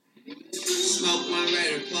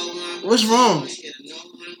What's wrong?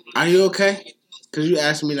 Are you okay? Because you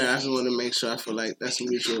asked me that. I just want to make sure. I feel like that's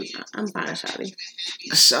mutual. I'm fine, Shawty.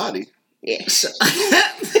 Shawty? Yeah.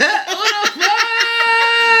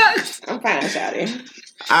 I'm fine, Shawty.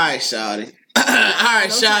 All right, Shawty. All right,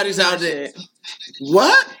 Shawty's out there. Shit.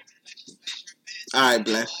 What? All right,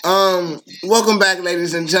 Black. Welcome back,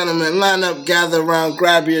 ladies and gentlemen. Line up, gather around,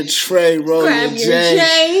 grab your tray, roll Grab your your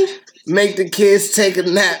J. J. Make the kids take a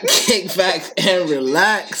nap, kick back, and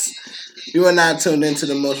relax. You are now tuned into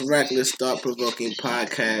the most reckless, thought-provoking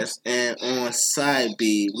podcast. And on side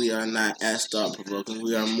B, we are not as thought-provoking.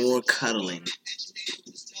 We are more cuddling.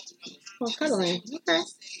 Well, cuddling. Okay.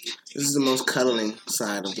 This is the most cuddling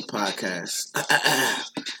side of the podcast.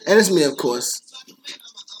 And it's me, of course,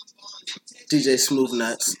 DJ Smooth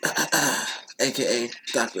Nuts, a.k.a.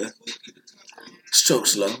 Dr. Stroke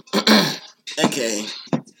Slow, a.k.a.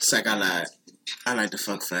 Psych I Lied. I like to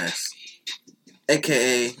fuck fast,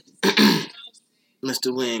 a.k.a.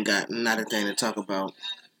 Mr. We ain't got not a thing to talk about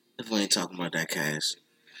if we ain't talking about that cash.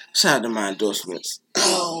 Shout out to my endorsements.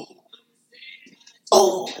 Oh.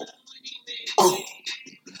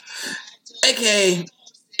 A.k.a.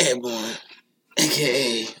 Airborne,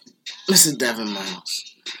 a.k.a. Mr. Devin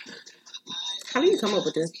Miles. How do you come up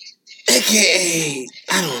with this? A.k.a.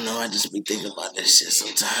 I don't know, I just be thinking about this shit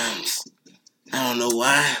sometimes. I don't know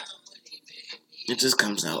why. It just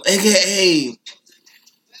comes out. A.k.a.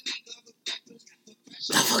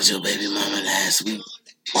 I fucked your baby mama last week.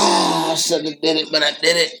 Oh, I should have did it, but I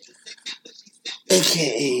did it.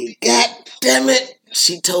 A.k.a. God damn it.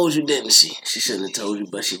 She told you, didn't she? She shouldn't have told you,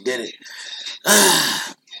 but she did it.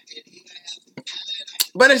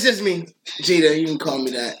 But it's just me. Jeter, you can call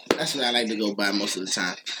me that. That's what I like to go by most of the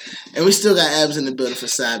time. And we still got Abs in the building for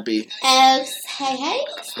side B. Abs, hey,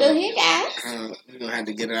 still here, guys. We're going to have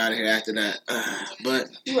to get her out of here after that. But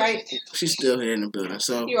You right. she's still here in the building.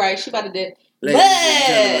 So, You right. She about to dip. ladies and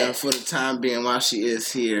gentlemen, for the time being, while she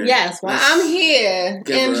is here. Yes, while I'm here,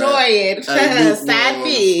 give her enjoy it. a Side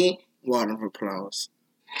B. Water of applause.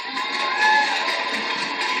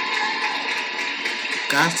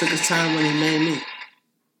 God took his time when he made me.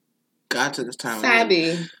 God took his time. Side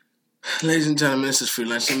B. Ladies and gentlemen, this is Free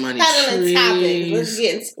Lunch and Money. Cuddling topic. Let's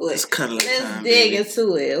get into it. Let's cuddle Let's time, dig baby.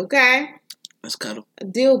 into it, okay? Let's cuddle.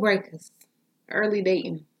 Deal breakers. Early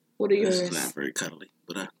dating. What are yours? This is not very cuddly,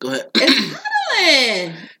 but go ahead. It's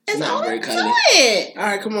cuddling. It's not all very into cuddly. it. All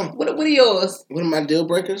right, come on. What are yours? What are my deal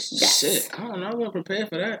breakers? Yes. Shit, I don't know. I wasn't prepared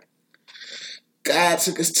for that. God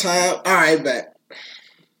took his time. All right, back.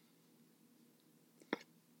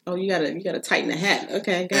 Oh, you gotta tighten the hat.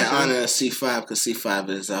 Okay, In gotcha. honor of C5, because C5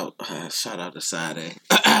 is out. Shout out to Side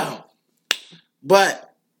A.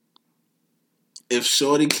 But if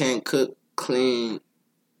Shorty can't cook, clean,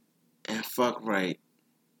 and fuck right,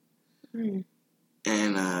 Mm.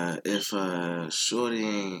 and if Shorty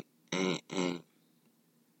ain't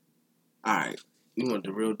all right, you want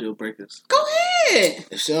the real deal breakers? Go ahead.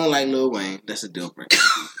 If she don't like Lil Wayne, that's a deal breaker.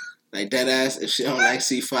 Like that ass, if she don't like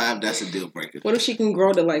C5, that's a deal breaker. What if she can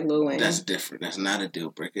grow to like Lil Wayne? That's different. That's not a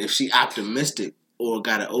deal breaker. If she optimistic or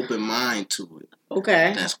got an open mind to it,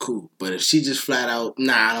 Okay. that's cool. But if she just flat out,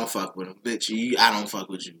 nah, I don't fuck with him, bitch. I don't fuck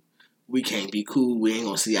with you. We can't be cool. We ain't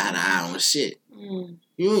gonna see eye to eye on shit. Mm.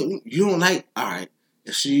 You don't like. All right.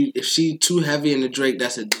 If she too heavy in the Drake,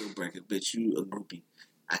 that's a deal breaker, bitch. You a groupie.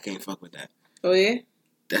 I can't fuck with that. Oh yeah.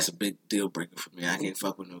 That's a big deal breaker for me. I can't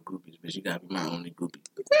fuck with no groupies, bitch. You gotta be my only groupie.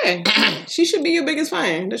 Okay. She should be your biggest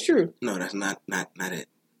fan. That's true. No, that's not it.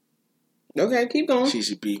 Okay, keep going. She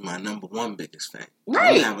should be my number one biggest fan.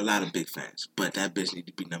 Right. I don't have a lot of big fans, but that bitch need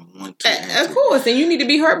to be number 1, 2, and Of 3. course, and you need to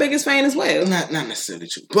be her biggest fan as well. Not necessarily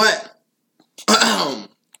true, but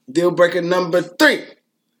deal breaker number 3.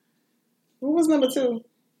 What was number 2?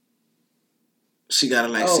 She gotta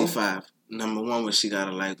like Oh. C5. Number 1 was she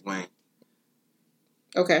gotta like Wayne.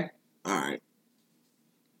 Okay. All right.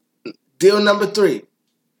 Deal number 3.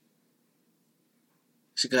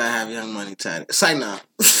 She gotta have Young Money tied. Say no.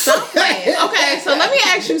 Okay, so let me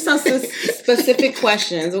ask you some specific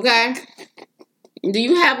questions, okay? Do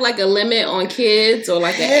you have like a limit on kids or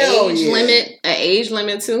like Hell an age yeah. limit? An age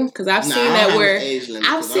limit too? Because I've Nah, seen I don't that have where an age limit,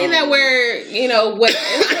 I've 'cause I seen don't that know. where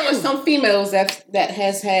there was some females that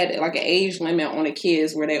has had like an age limit on the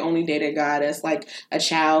kids where they only date a guy that's like a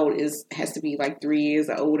child has to be like 3 years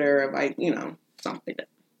or older, like something.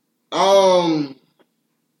 I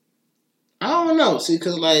don't know. See,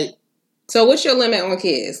 cause like So what's your limit on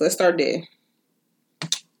kids? Let's start there.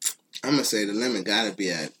 I'm gonna say the limit gotta be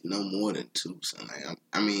at no more than 2. So like,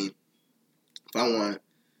 I mean, if I want,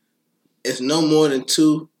 it's no more than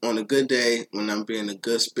 2 on a good day when I'm being a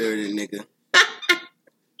good spirited nigga.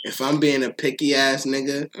 if I'm being a picky ass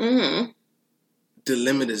nigga, the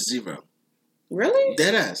limit is 0. Really?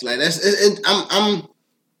 Dead ass. Like that's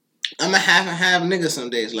I'm a half and half nigga some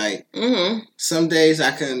days. Like some days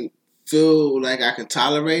I can feel like I can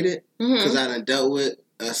tolerate it because I done dealt with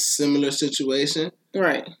a similar situation.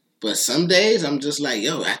 Right. But some days I'm just like,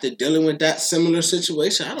 yo, after dealing with that similar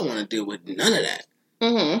situation, I don't want to deal with none of that.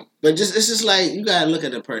 But it's just like you gotta look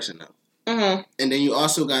at the person though, and then you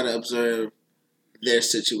also gotta observe their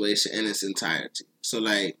situation in its entirety. So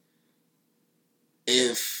like,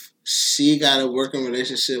 if she got a working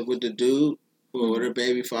relationship with the dude or with her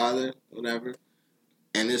baby father, whatever,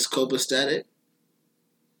 and it's copacetic,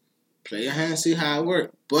 play your hand, see how it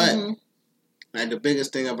works. But like the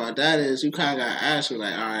biggest thing about that is you kind of gotta ask her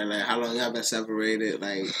like, all right, like how long y'all been separated?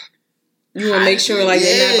 Like you want to make sure like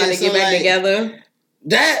they're not about to get back together.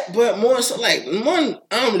 That, but more so like one,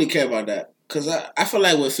 I don't really care about that because I feel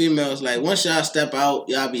like with females, like once y'all step out,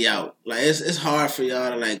 y'all be out. Like it's hard for y'all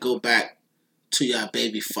to like go back to your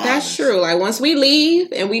baby father. That's true. Like once we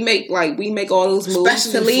leave and we make all those moves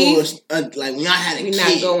especially to leave, for, like when y'all had a we're kid,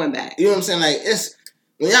 not going back. You know what I'm saying? Like it's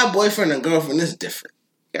when y'all boyfriend and girlfriend, it's different.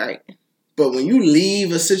 Right. But when you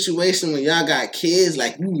leave a situation when y'all got kids,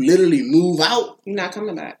 like you literally move out, you're not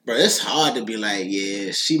coming back. Bro, it's hard to be like,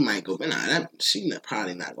 yeah, she might go, but she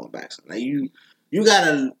probably not going back. So, like you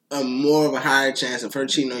got a more of a higher chance of her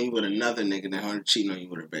cheating on you with another nigga than her cheating on you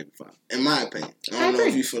with her baby father. In my opinion, I don't know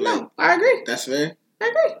if you feel like I agree. That's fair.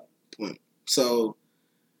 I agree. So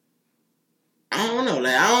I don't know,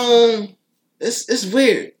 like It's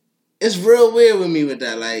weird. It's real weird with me with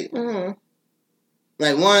that, like.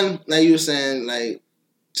 Like, one, like you were saying, like,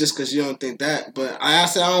 just because you don't think that. But I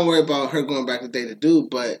said I don't worry about her going back to date the dude.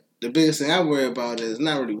 But the biggest thing I worry about is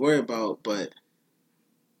not really worry about, but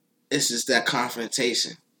it's just that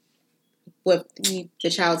confrontation. With the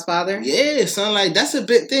child's father? Yeah, son, like, that's a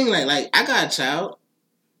big thing. Like I got a child.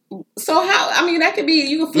 So how? I mean, that could be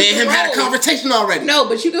you can flip me and him had a conversation already. No,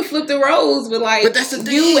 but you can flip the roles with like. But that's the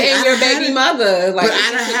thing. You and your baby mother. Like, but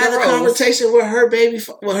I done had a conversation with her baby,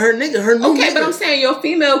 with her nigga, her new nigga. Okay, but I'm saying your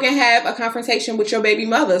female can have a confrontation with your baby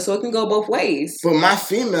mother, so it can go both ways. But my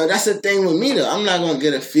female, that's the thing with me though. I'm not gonna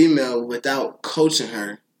get a female without coaching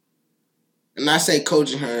her. And I say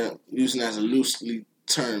coaching her using as a loosely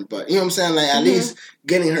term, but you know what I'm saying? Like at least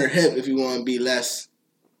getting her hip if you want to be less.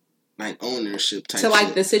 Like ownership type to like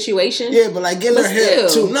shit. The situation. Yeah, but like getting her hip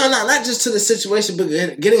to not just to the situation, but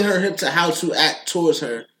getting her hip to how to act towards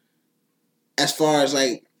her. As far as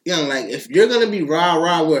like, you know, like if you're gonna be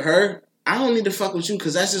rah with her, I don't need to fuck with you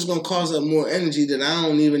because that's just gonna cause up more energy that I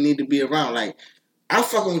don't even need to be around. Like I'm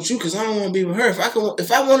fucking with you because I don't want to be with her.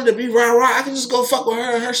 If I wanted to be rah, I can just go fuck with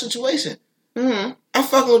her in her situation. I'm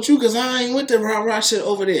fucking with you because I ain't with the rah shit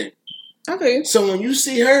over there. Okay. So when you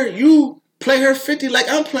see her, you play her 50 like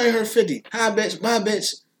I'm playing her 50. Hi, bitch. Bye,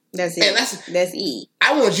 bitch. That's it. And that's E.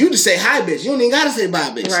 I want you to say hi, bitch. You don't even got to say bye,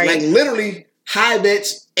 bitch. Right. Like, literally, hi,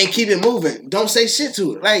 bitch, and keep it moving. Don't say shit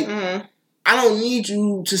to her. Like, I don't need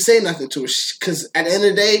you to say nothing to her. Because at the end of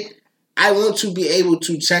the day, I want to be able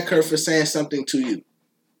to check her for saying something to you.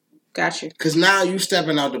 Gotcha. Because now you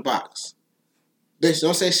stepping out the box. Bitch,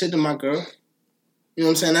 don't say shit to my girl. You know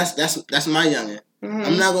what I'm saying? That's my youngin'.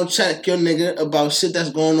 I'm not gonna check your nigga about shit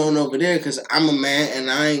that's going on over there because I'm a man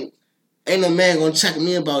and I ain't no man gonna check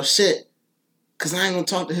me about shit because I ain't gonna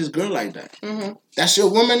talk to his girl like that. That's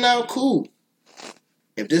your woman now? Cool.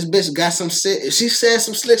 If this bitch got some shit, if she says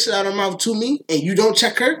some slick shit out of her mouth to me and you don't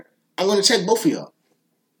check her, I'm gonna check both of y'all.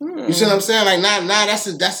 You see what I'm saying? Like now that's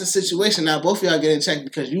the situation. Now both of y'all getting checked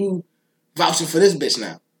because you vouching for this bitch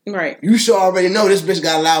now. Right. You should already know this bitch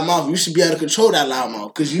got a loud mouth. You should be able to control that loud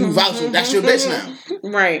mouth because you vouching. That's your bitch now.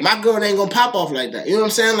 Right. My girl ain't gonna pop off like that. You know what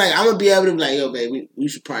I'm saying? Like I'm gonna be able to be like, yo, baby, we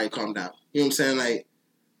should probably calm down. You know what I'm saying? Like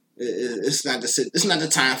it's not the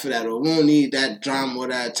time for that, or we don't need that drama or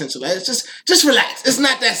that attention. Like, it's just relax. It's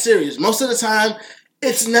not that serious. Most of the time,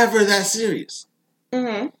 it's never that serious.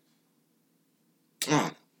 Okay.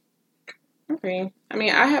 I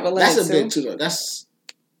mean, I have a limit. That's a big too, though. That's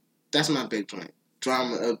my big joint.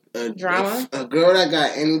 Drama. Drama? A girl that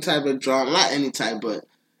got any type of drama, not any type, but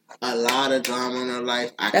a lot of drama in her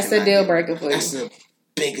life. That's a deal breaker for you. That's the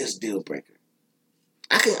biggest deal breaker.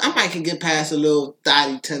 I might can get past a little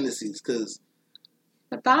thotty tendencies because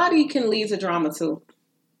a thotty can lead to drama too.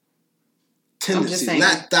 Tendencies,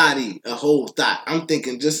 not thotty, a whole thought. I'm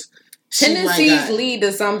thinking just tendencies lead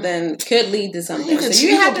to something. Could lead to something.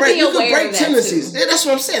 You have to be aware of that tendencies. Yeah, that's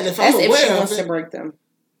what I'm saying. If I'm aware if she wants to break them.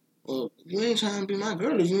 Well, you ain't trying to be my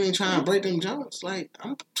girl if you ain't trying to break them jumps. Like,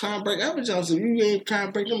 I'm trying to break other jumps. If you ain't trying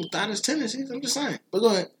to break them thoughtless tendencies, I'm just saying. But go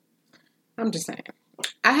ahead. I'm just saying.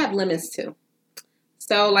 I have limits too.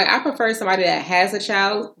 So, like, I prefer somebody that has a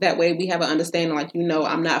child. That way we have an understanding, like,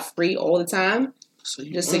 I'm not free all the time. So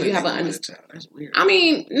you Just so you have an understanding. That's weird.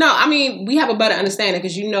 We have a better understanding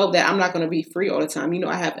because that I'm not going to be free all the time.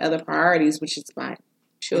 I have other priorities, which is my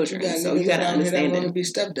children. So you got to understand that. Want to be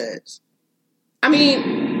stepdads. I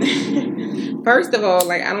mean, first of all,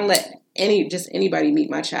 like, I don't let anybody meet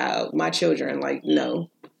my children. Like, no.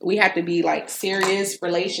 We have to be like serious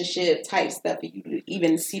relationship type stuff for you to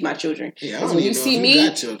even see my children. Yeah, when you see me,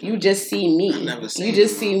 you just see me. You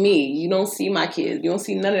just see me. You don't see my kids. You don't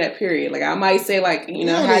see none of that. Period. Like I might say, like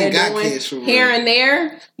how they're doing here and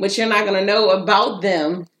there, but you're not gonna know about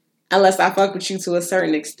them unless I fuck with you to a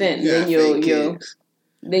certain extent. Then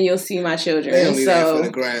you'll see my children. They only there for the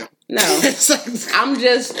gram. No,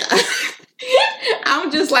 I'm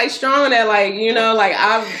just like strong at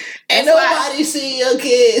and nobody see your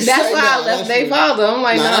kids. That's why I left their father. I'm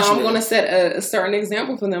like, I'm going to set a certain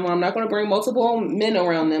example for them. I'm not going to bring multiple men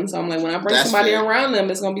around them. So I'm like, when I bring somebody around them,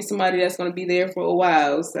 it's going to be somebody that's going to be there for a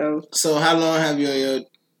while. So how long have you and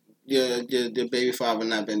your baby father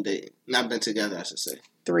not been together? I should say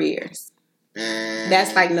 3 years. And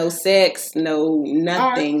that's like no sex, no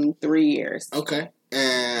nothing. Right. 3 years. Okay.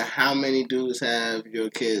 And how many dudes have your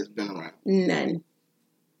kids been around? None.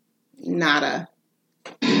 Nada.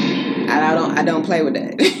 I don't play with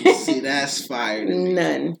that. See, that's fire.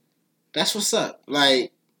 None. That's what's up.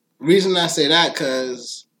 Like, reason I say that,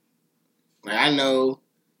 because, like, I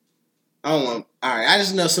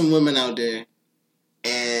just know some women out there,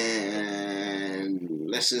 and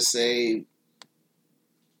let's just say,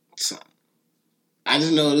 I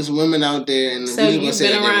just know there's women out there, and so you've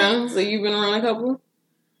been around. So you've been around a couple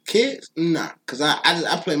kids? Nah, because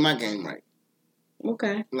I play my game right.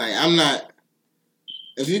 Okay. Like I'm not.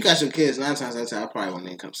 If you got your kids, 9 times out of 10, I probably won't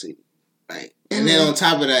even come see you. Like, and then on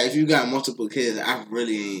top of that, if you got multiple kids, I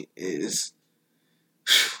really ain't. It's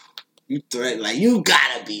you you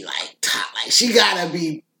gotta be like top. Like she gotta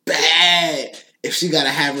be bad. If she gotta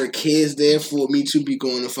have her kids there for me to be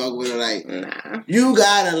going to fuck with her, like, nah. You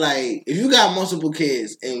gotta, like, if you got multiple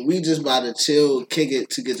kids and we just about to chill, kick it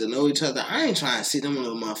to get to know each other, I ain't trying to see them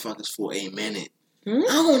little motherfuckers for a minute. I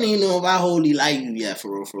don't even know if I wholly like you yet,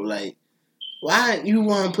 for real. Like, why you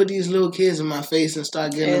want to put these little kids in my face and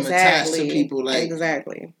start getting them attached to people? Like,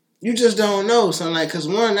 exactly. You just don't know. So, like, because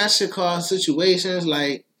one, that shit cause situations,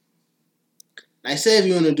 like say if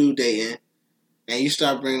you and a dude dating, and you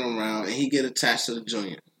start bringing him around, and he get attached to the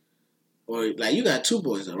junior. Or, like, you got 2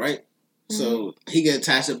 boys, though, right? Mm-hmm. So, he get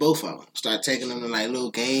attached to both of them. Start taking them to, like,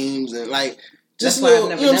 little games and, like, just little,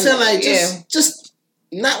 you know what I'm saying? Like, just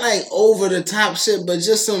not, like, over-the-top shit, but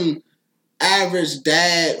just some average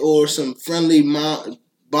dad or some friendly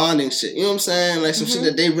bonding shit. You know what I'm saying? Like, some shit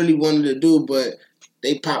that they really wanted to do, but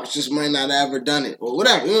they pops just might not have ever done it. Or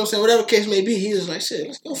whatever. You know what I'm saying? Whatever case may be, he was like, shit,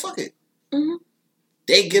 let's go fuck it. Mm-hmm.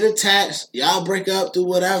 They get attached. Y'all break up, do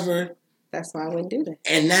whatever. That's why I wouldn't do that.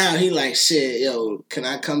 And now he like, shit, yo, can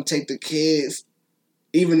I come take the kids?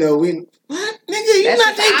 Even though what? Nigga, you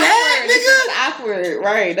not their dad, nigga? That's awkward,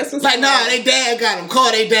 right? That's what's like, nah, they dad got them.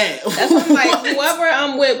 Call they dad. That's what's like, whoever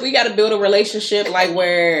I'm with, we got to build a relationship like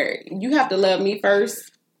where you have to love me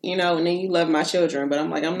first, and then you love my children. But I'm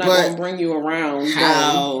like, I'm not going to bring you around.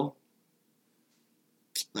 How?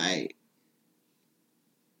 Like,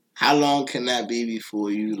 how long can that be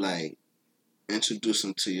before you, like, introduce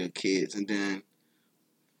them to your kids? And then...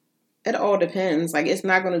 It all depends. Like, it's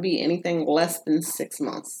not going to be anything less than 6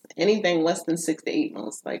 months. Anything less than 6 to 8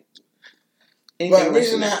 months. Like, but the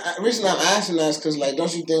reason I'm asking that is because, like,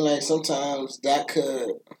 don't you think, like, sometimes that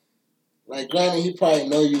could... Like, granted, he probably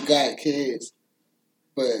know you got kids,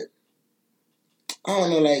 but... I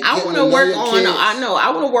don't know, like, I want to work on.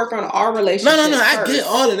 I want to work on our relationship. No. I get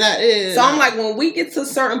all of that. Yeah, so I'm like, when we get to a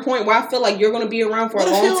certain point where I feel like you're going to be around for a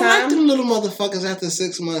long time. Like them little motherfuckers after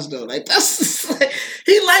 6 months though. Like that's like,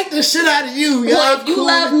 he like the shit out of you. Well, if you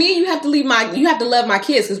love me, you have to love my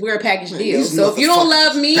kids because we're a package deal. So if you don't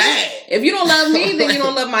love me, then you don't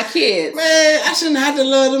love my kids. Man, I shouldn't have to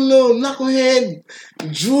love them little knucklehead,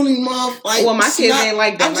 drooling motherfuckers. Like, well, my kids ain't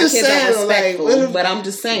like that. My kids are respectful, but I'm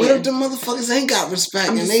just saying. What if the motherfuckers ain't got respect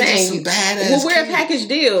and they just some badass? Well, we're a package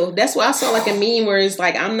deal. That's why I saw like a meme where it's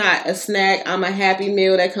like, I'm not a snack, I'm a Happy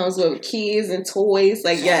Meal that comes with kids and toys.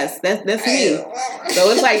 Like, yes, that's me.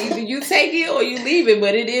 So it's like you take it or you leave it,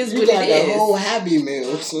 but it is what it is. The whole Happy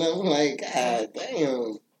Meal. So I'm like, God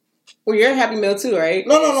damn. Well, you're a Happy Meal too, right?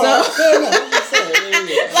 No. So I'm like,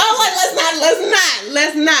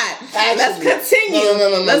 let's not. Actually, let's continue.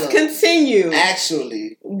 No. Let's continue.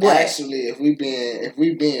 Actually, if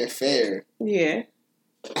we being fair, yeah,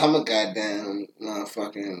 I'm a goddamn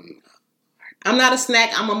motherfucking I'm not a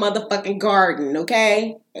snack. I'm a motherfucking garden.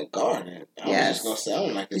 Okay. A garden. I was Yes. just gonna say I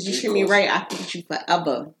don't like Did this. you treat me right? I can treat you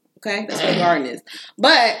forever. Okay, that's what a garden is.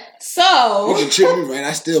 But so You can treat me right.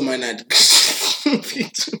 I still might not.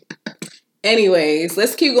 anyways,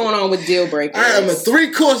 let's keep going on with deal breakers. I am a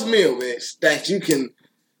 3-course meal, bitch. That you can.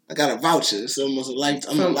 I got a voucher. It's almost a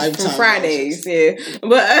lifetime. From Fridays, yeah.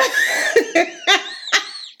 But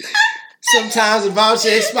sometimes the voucher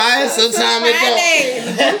expires. Sometimes it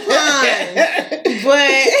don't.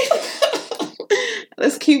 But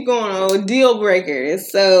let's keep going on with deal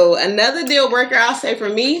breakers. So another deal breaker I'll say for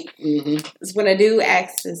me is when a dude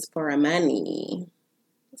asks for money.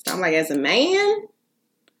 So I'm like, as a man,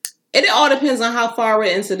 it all depends on how far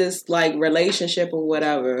we're into this like relationship or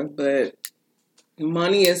whatever. But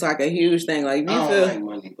money is like a huge thing. Like, I don't like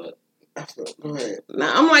money, but go ahead.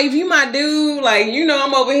 Now, I'm like, if you my dude, like, you know,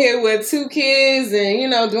 I'm over here with 2 kids and, you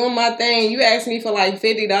know, doing my thing. You ask me for like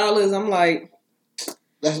 $50. I'm like,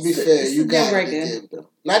 let's be fair. You got it to give, though.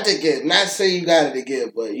 Not to give. Not say you got it to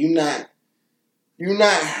give, but you're not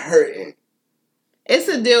hurting. It's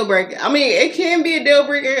a deal breaker. I mean, it can be a deal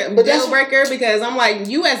breaker, because I'm like,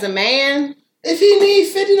 you as a man. If he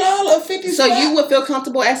needs $50, $50. So you would feel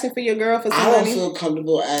comfortable asking for your girl for some money? I don't feel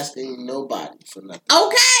comfortable asking nobody for nothing.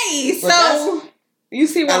 Okay, so you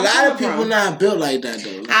see what I'm a lot of people not built like that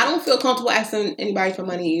though. I don't feel comfortable asking anybody for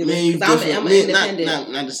money either. Man, I'm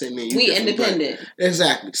independent. Not to say me. We independent.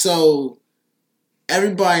 Exactly. So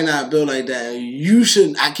everybody not built like that. You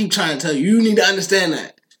should. I keep trying to tell you. You need to understand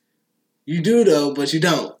that. You do though, but you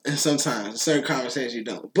don't. And sometimes certain conversations you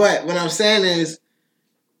don't. But what I'm saying is,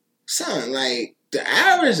 son, like the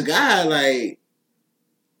average guy, like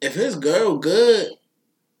if his girl good,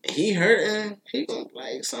 he hurting, he gonna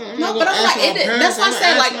like son. No, but I'm like, that's why I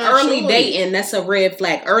say like early dating. That's a red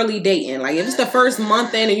flag. Early dating, like if it's the first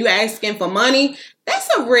month in and you asking for money, that's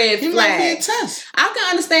a red flag. Might be a test. I can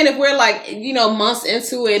understand if we're like, you know, months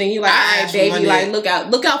into it and you're like, all right, baby, like look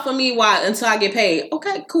out for me until I get paid.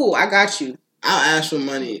 Okay, cool, I got you. I'll ask for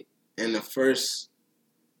money in the first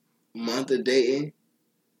month of dating,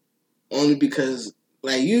 only because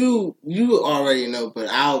like you already know, but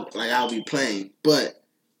I'll be playing, but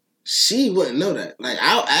she wouldn't know that. Like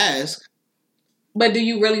I'll ask. But do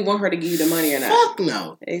you really want her to give you the money or not? Fuck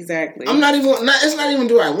no. Exactly. I'm not even. It's not even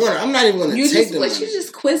do I want her. I'm not even going to take the money. You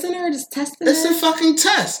just quizzing her, just testing her? It's a fucking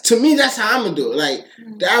test. To me, that's how I'm going to do it. Like,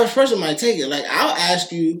 the average person might take it. Like, I'll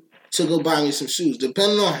ask you to go buy me some shoes.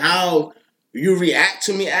 Depending on how you react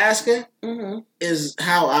to me asking is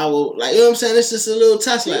how I will, like, you know what I'm saying? It's just a little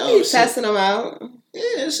test. Like, you testing them out.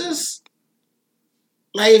 Yeah, it's just,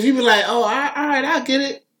 like, if you be like, oh, all right, I'll get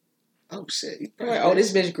it. Oh, shit. Like, oh,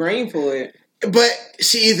 this bitch green for it. But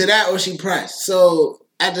she either that or she priced. So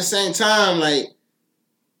at the same time, like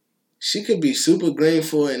she could be super green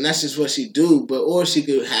for it, and that's just what she do. But or she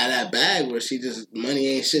could have that bag where she just money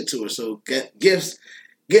ain't shit to her. So gifts,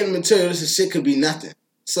 getting materials and shit could be nothing.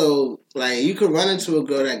 So like you could run into a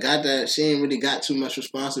girl that got that she ain't really got too much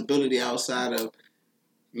responsibility outside of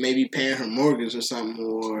maybe paying her mortgage or something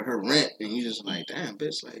or her rent, and you just like, damn,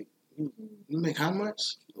 bitch, like you make how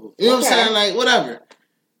much? You know what I'm saying? Like whatever.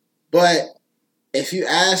 But if you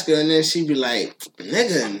ask her and then she be like,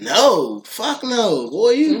 nigga, no, fuck no. Boy,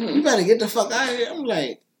 you better get the fuck out of here. I'm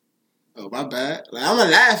like, oh, my bad. Like, I'm going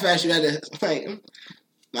to laugh at you at that. Like,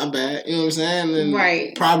 my bad. You know what I'm saying?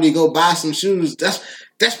 And probably go buy some shoes.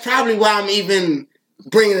 That's probably why I'm even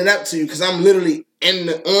bringing it up to you, because I'm literally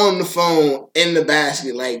on the phone, in the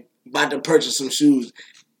basket, like, about to purchase some shoes.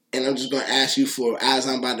 And I'm just going to ask you as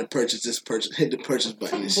I'm about to hit the purchase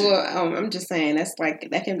button and shit. Well, I'm just saying,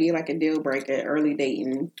 that can be like a deal breaker, early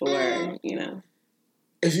dating for, you know.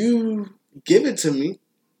 If you give it to me,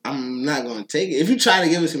 I'm not going to take it. If you try to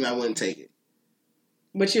give it to me, I wouldn't take it.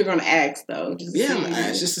 But you're going to ask, though. I'm going to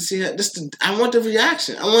ask just to see I want the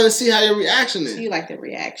reaction. I want to see how your reaction is. So you like the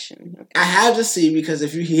reaction. Okay. I have to see, because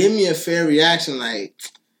if you give me a fair reaction, like,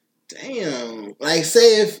 damn. Like,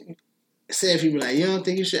 say if you be like, you don't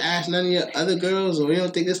think you should ask none of your other girls, or you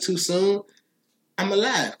don't think it's too soon, I'm going to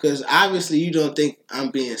laugh. Because obviously you don't think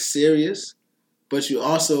I'm being serious, but you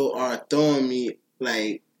also are throwing me,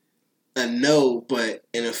 like, a no, but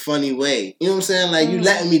in a funny way. You know what I'm saying? Like, you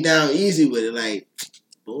letting me down easy with it. Like,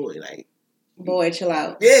 boy, chill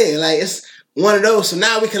out. Yeah, like, it's one of those. So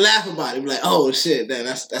now we can laugh about it. Be like, oh, shit, then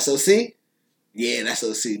that's OC? Yeah, that's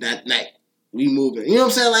OC. That night. We moving. You know what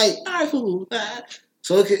I'm saying? Like, all right, cool.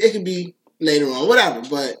 So it could be later on, whatever,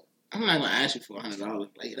 but I'm not gonna ask you for $100.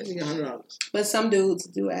 Like, let me get $100. But some dudes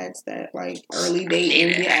do ask that, like early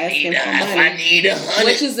dating, be asking for money. I need $100,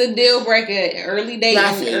 which is a deal breaker. Early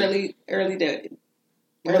dating, early dating.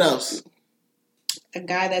 What else? A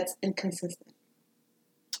guy that's inconsistent.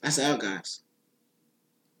 That's all guys.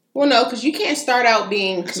 Well, no, because you can't start out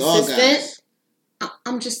being That's all consistent. guys.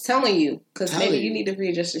 I'm just telling you, because maybe you need to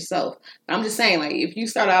readjust yourself. But I'm just saying, like, if you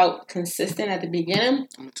start out consistent at the beginning,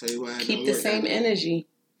 I'm gonna tell you why. keep the same energy.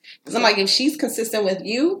 Because I'm like, if she's consistent with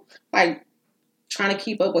you, like trying to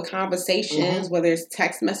keep up with conversations, whether it's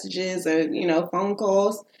text messages or phone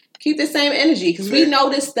calls, keep the same energy. Because we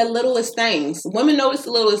notice the littlest things. Women notice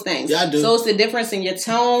the littlest things. Yeah, I do. So it's the difference in your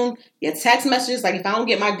tone, your text messages. Like if I don't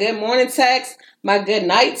get my good morning text, my good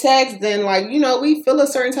night text, then like we feel a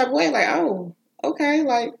certain type of way. Like okay,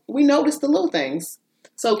 like we notice the little things.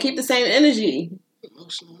 So keep the same energy.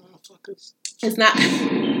 Emotional motherfuckers. It's not.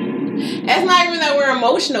 It's not even that we're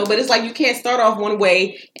emotional, but it's like you can't start off one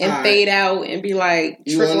way and fade out and be like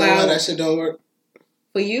you wanna trickle know out. why that shit don't work?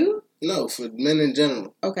 For you? No, for men in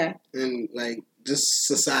general. Okay. And like just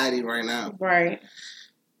society right now. Right.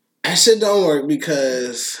 That shit don't work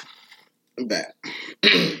because I'm back.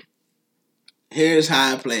 Here's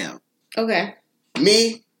how I play out. Okay.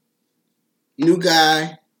 Me, new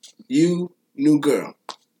guy, you, new girl.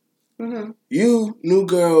 Mm-hmm. You, new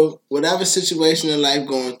girl, whatever situation in life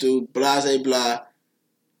going through, blah, blah,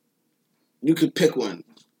 you could pick one.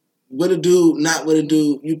 With a dude, not with a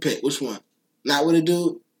dude, you pick. Which one? Not with a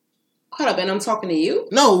dude? Hold up, and I'm talking to you?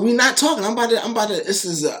 No, we not talking. I'm about to,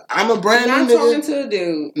 I'm a brand Not new nigga. talking to a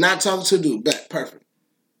dude. Not talking to a dude. Bet, perfect.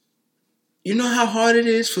 You know how hard it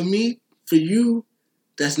is for you,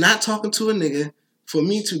 that's not talking to a nigga, for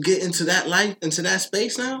me to get into that life, into that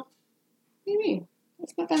space now? What do you mean?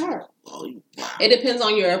 It's not that hard. Oh, wow. It depends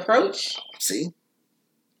on your approach. See?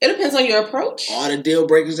 It depends on your approach. All the deal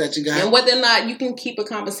breakers that you got. And whether or not you can keep a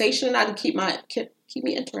conversation or not to keep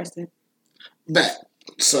me interested. Bet.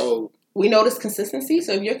 So we notice consistency,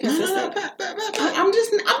 so if you're consistent, I'm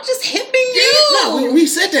just hipping you. No, we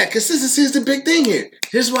said that. Consistency is the big thing here.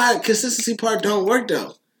 Here's why consistency part don't work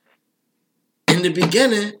though. In the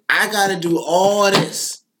beginning, I gotta do all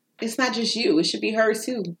this. It's not just you. It should be her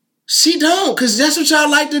too. She don't, because that's what y'all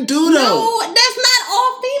like to do, though. No, that's not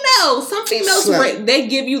all females. Some females, they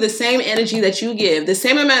give you the same energy that you give. The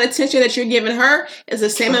same amount of attention that you're giving her is the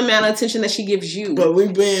same amount of attention that she gives you. But we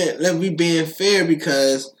being fair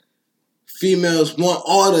because females want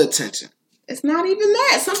all the attention. It's not even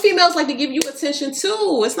that. Some females like to give you attention,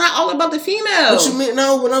 too. It's not all about the female. What you mean?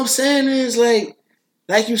 No, what I'm saying is, like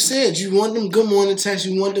you said, you want them good morning texts,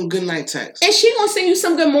 you want them good night texts. And she gonna send you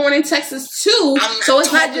some good morning texts too. So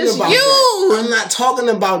it's not just you. That. I'm not talking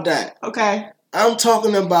about that. Okay. I'm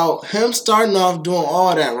talking about him starting off doing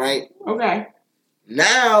all that, right? Okay.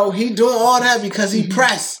 Now he doing all that because he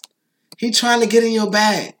pressed. He trying to get in your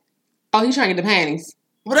bag. Oh, he's trying to get the panties.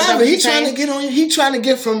 Whatever. He trying to get on you. He trying to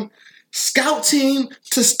get from scout team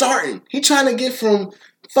to starting. He trying to get from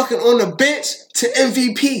fucking on the bench to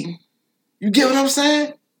MVP. You get what I'm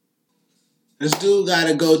saying? This dude got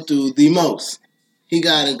to go through the most. He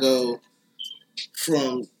got to go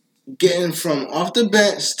from getting from off the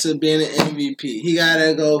bench to being an MVP. He got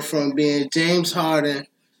to go from being James Harden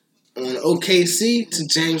on OKC to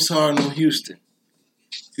James Harden on Houston.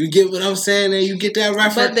 You get what I'm saying? And you get that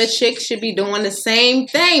reference? But the chick should be doing the same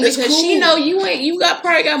thing because cool. she know you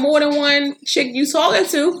probably got more than one chick you talking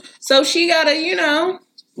to. So she got to, No.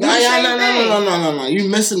 You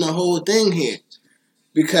missing the whole thing here.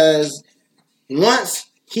 Because once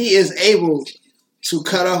he is able to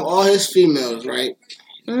cut off all his females, right?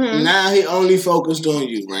 Mm-hmm. Now he only focused on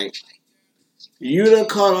you, right? You done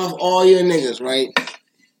cut off all your niggas, right?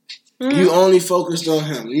 Mm-hmm. You only focused on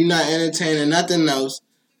him. You not entertaining nothing else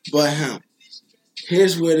but him.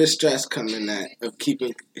 Here's where the stress coming at of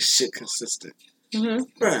keeping shit consistent. Mm-hmm.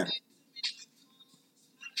 Bruh.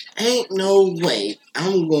 Ain't no way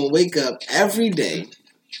I'm going to wake up every day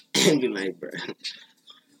and be like, bro,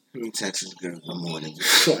 let me text this girl good morning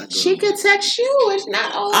before I go. She could text you. It's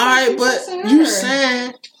not all right, but you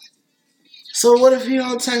saying, so what if he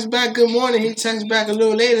don't text back good morning? He texts back a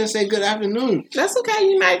little later and say good afternoon. That's okay.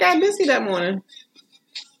 You might got busy that morning.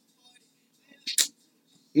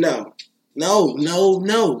 No.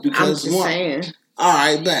 Because I'm just saying. All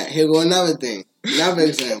right, back. Here go another thing. Another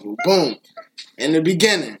example. Boom. In the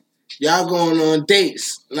beginning, y'all going on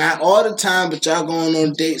dates. Not all the time, but y'all going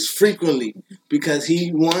on dates frequently. Because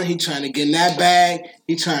he trying to get in that bag.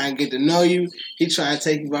 He trying to get to know you. He trying to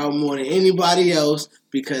take you out more than anybody else.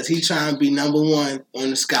 Because he trying to be number one on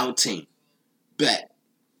the scout team. Bet.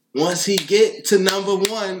 Once he get to number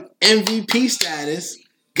one MVP status,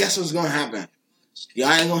 guess what's going to happen?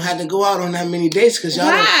 Y'all ain't gonna have to go out on that many dates because y'all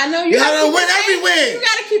don't win everywhere. You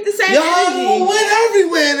gotta keep the same y'all energy. Don't win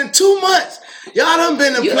everywhere in 2 months. Y'all done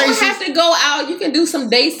been to You places. don't have to go out. You can do some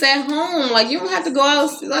dates at home. Like, you don't have to go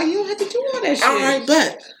out. Like, you don't have to do all that shit. All right,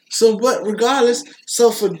 bet. So, but regardless,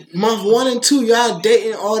 so for month 1 and 2, y'all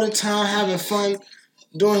dating all the time, having fun,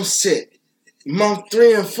 doing shit. Month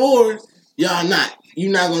 3 and 4, y'all not. You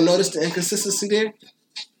not gonna notice the inconsistency there?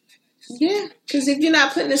 Yeah, because if you're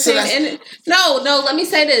not putting the same in it. No, let me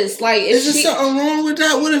say this. Like, is there something wrong with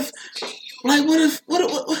that? What if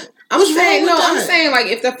I'm saying, like,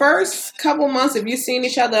 if the first couple months, if you're seeing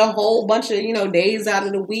each other a whole bunch of, days out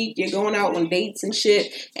of the week, you're going out on dates and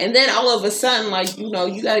shit, and then all of a sudden, like, you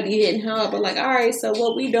gotta be hitting her up, but like, all right, so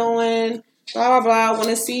what we doing? Blah, blah, blah, I want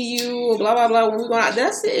to see you, blah, blah, blah, when we going out.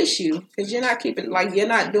 That's the issue, because you're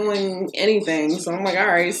not doing anything, so I'm like, all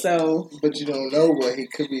right, so. But you don't know what he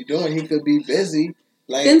could be doing. He could be busy.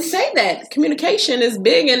 Like, then say that. Communication is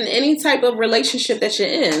big in any type of relationship that you're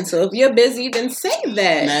in. So if you're busy, then say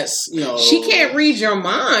that. That's She can't read your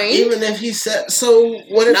mind. Even if he said so.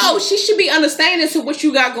 What if? No, she should be understanding to what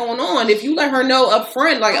you got going on. If you let her know up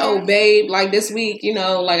front, like, oh babe, like this week,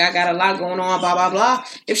 like I got a lot going on, blah blah blah.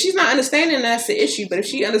 If she's not understanding, that's the issue. But if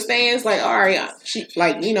she understands, like, all right, she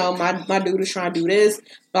like my dude is trying to do this,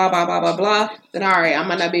 blah blah blah blah blah. Then all right, I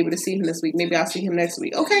might not be able to see him this week. Maybe I'll see him next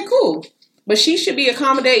week. Okay, cool. But she should be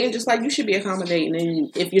accommodating just like you should be accommodating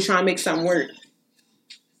and if you're trying to make something work.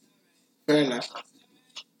 Fair enough.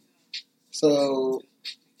 So,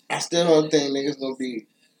 I still don't think niggas gonna be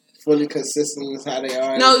fully consistent with how they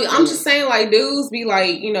are. No, I'm just saying, like, dudes be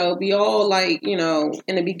like, be all like, in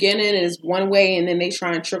the beginning is one way and then they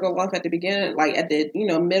try and trickle off at the beginning, like at the,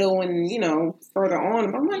 middle and, further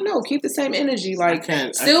on. I'm like, no, keep the same energy. Like,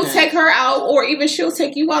 still take her out or even she'll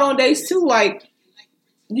take you out on dates too. Like,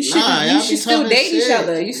 you should still date each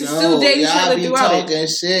other. You should still date each other throughout it.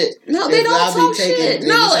 Shit. No, they don't talk shit.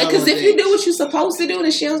 No, because if you do what you're supposed to do,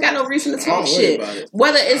 then she don't got no reason to talk shit.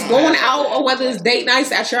 Whether it's going out or whether it's date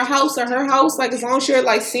nights at your house or her house, like as long as you're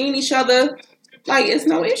like seeing each other, like it's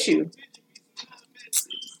no issue.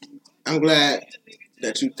 I'm glad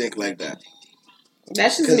that you think like that.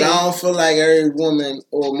 That's just because I don't feel like every woman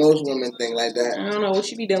or most women think like that. I don't know what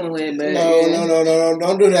you be dealing with, but no,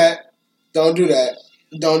 don't do that. Don't do that.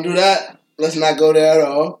 Don't do that. Let's not go there at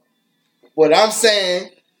all. What I'm saying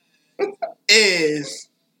is,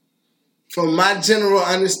 from my general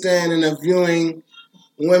understanding of viewing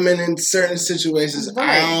women in certain situations, right.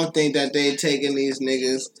 I don't think that they taking these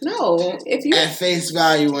niggas at face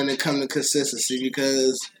value when it comes to consistency.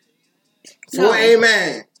 Because for a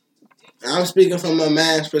man, I'm speaking from a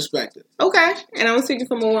man's perspective. Okay, and I'm speaking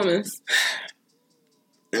from a woman's.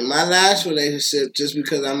 In my last relationship, just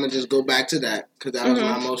because I'm going to just go back to that, because that was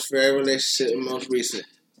my most favorite relationship and most recent.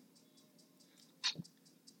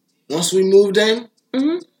 Once we moved in,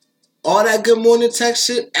 all that good morning text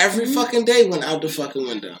shit every fucking day went out the fucking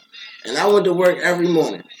window. And I went to work every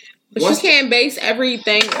morning. But you can't base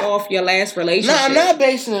everything off your last relationship. No, I'm not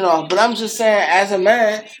basing it off, but I'm just saying, as a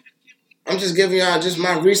man, I'm just giving y'all just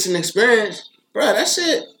my recent experience. Bro, that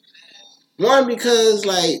shit, one, because,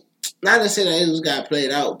 like, not to say that it just got played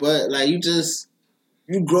out, but, like, you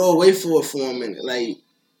grow away for a minute. Like, you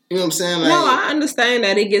know what I'm saying? Like, no, I understand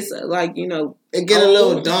that it gets, like, it get a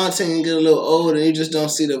little daunting and get a little old, and you just don't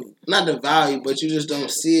see not the value, but you just don't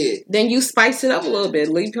see it. Then you spice it up a little bit.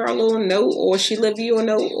 Leave her a little note, or she leave you a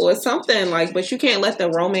note, or something, like, but you can't let the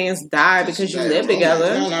romance die because you live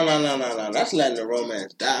together. No. That's letting the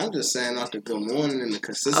romance die. I'm just saying off the good morning and the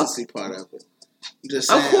consistency part of it.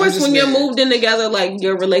 Of course, when you're moved in together, like,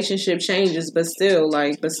 your relationship changes, but still. All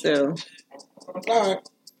right.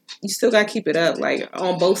 You still got to keep it up, like,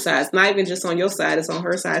 on both sides. Not even just on your side, it's on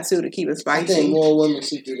her side, too, to keep it spicy. I think more women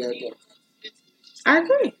should do that, though. I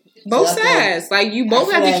agree. Both sides. Like, you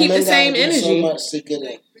both have to keep the same energy. So much to get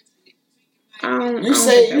it.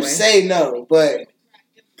 You say no, but...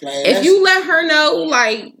 Like, if you let her know,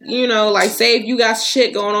 like, like, say if you got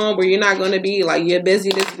shit going on where you're not going to be, like, you're busy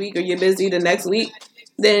this week or you're busy the next week,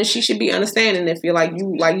 then she should be understanding. If you're,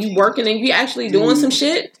 you working and you actually doing some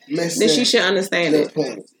shit, then she should understand it.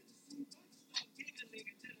 Point.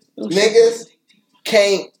 Niggas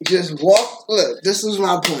can't just walk. Look, this is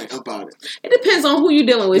my point about it. It depends on who you're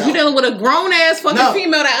dealing with. If you're dealing with a grown-ass fucking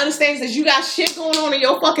female that understands that you got shit going on in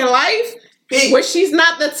your fucking life, where she's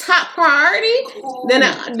not the top priority, then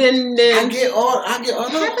I get all.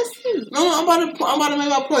 No, I'm about to make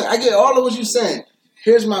my point. I get all of what you're saying.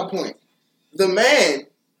 Here's my point. The man,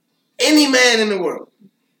 any man in the world,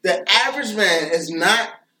 the average man is not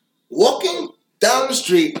walking down the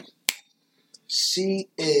street. She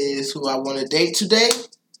is who I want to date today.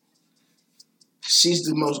 She's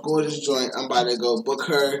the most gorgeous joint. I'm about to go book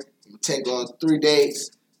her, take on 3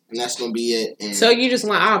 dates, and that's gonna be it. And so you just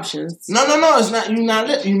want options? No, it's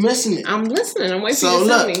not. You missing it. I'm listening. I'm waiting for you to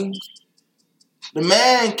tell me. The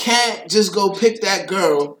man can't just go pick that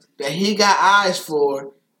girl that he got eyes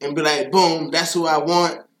for and be like, boom, that's who I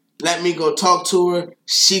want. Let me go talk to her.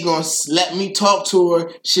 She gonna let me talk to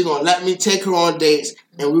her. She gonna let me take her on dates,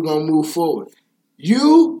 and we're gonna move forward.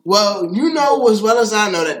 You know as well as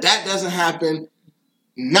I know that doesn't happen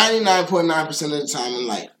 99.9% of the time in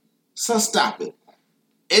life. So stop it.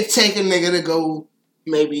 It take a nigga to go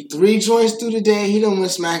maybe 3 joints through the day. He done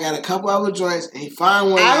went smack at a couple other joints, and he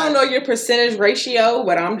find one. I don't know your percentage ratio,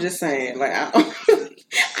 but I'm just saying, like, I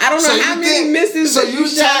don't know how many misses. So you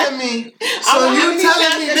telling me?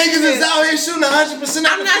 Niggas is out here shooting 100%?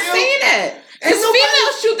 I'm not saying that. Because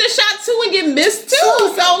females shoot the shot too and get missed too.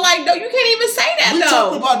 So, like, no, you can't even say that, we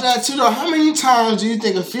talking about that too, though. How many times do you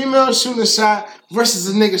think a female shooting a shot versus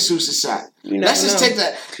a nigga shoots a shot? Let's just take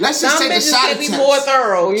that. Let's just take the shot attempts. Some bitches can be more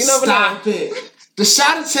thorough. You never know. Stop it. The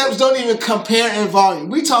shot attempts don't even compare in volume.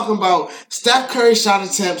 We talking about Steph Curry shot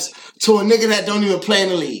attempts to a nigga that don't even play in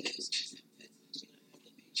the league.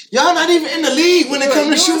 Y'all not even in the league when it comes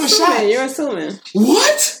to shooting shots. You're assuming.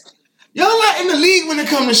 What? Y'all not in the league when it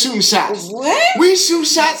comes to shooting shots. What? We shoot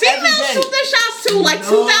shots every day. Females shoot their shots too. Like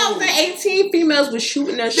 2018, females were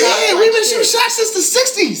shooting their shots. Yeah, we've been shooting shots since the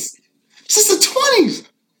 60s. Since the 20s.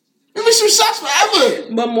 We've been shooting shots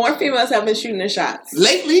forever. But more females have been shooting their shots.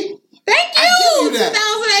 Lately. Thank you. I give you that.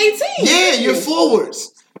 2018. Yeah, you're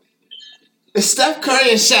forwards. It's Steph Curry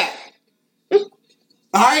and Shaq.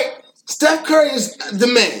 Alright? Steph Curry is the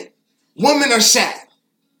man. Women are Shaq.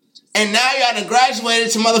 And now y'all done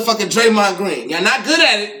graduated to motherfucking Draymond Green. Y'all not good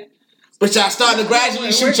at it, but y'all starting to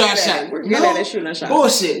gradually shoot y'all shot. We're good at it shooting our shots.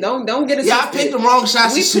 Bullshit. Don't get us. Y'all picked the wrong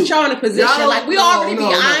shots to shoot. We put y'all in a position like we already be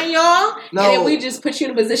eyeing y'all, and then we just put you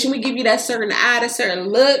in a position. We give you that certain eye, that certain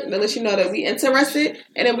look, to let you know that we interested,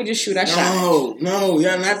 and then we just shoot our shot. No,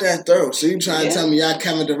 y'all not that thorough. So you trying to tell me y'all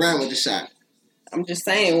Kevin Durant with the shot? I'm just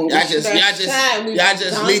saying. When y'all just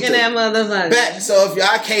lethal. That motherfucker. Bet. So if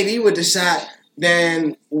y'all KD with the shot,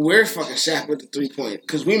 then we're fucking Shaq with the 3-point.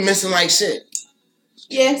 Because we missing like shit.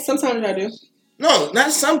 Yeah, sometimes I do. No,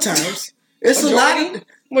 not sometimes. It's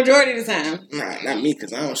Majority of the time. Nah, not me,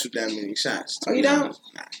 because I don't shoot that many shots. Oh, you don't?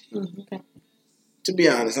 Nah. Okay. To be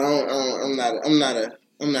honest, I'm not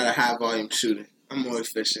a high volume shooter. I'm more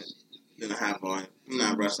efficient than a high volume. I'm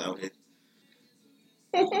not Russ out here.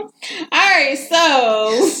 Alright,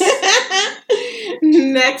 so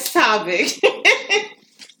next topic.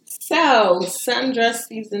 So, sundress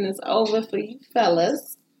season is over for you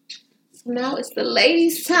fellas. So now it's the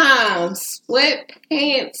ladies' time.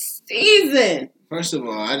 Sweatpants season. First of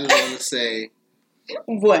all, I just want to say...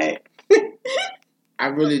 What? I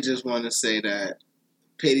really just want to say that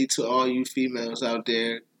pity to all you females out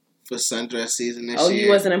there for sundress season this year. Oh, you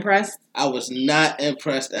wasn't impressed? I was not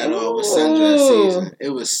impressed at all with sundress season.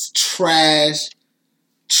 It was trash,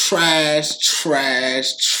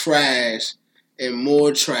 and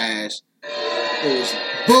more trash. It was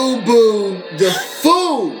boo-boo, the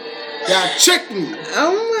food. Y'all tricked me.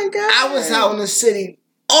 Oh, my God. I was out in the city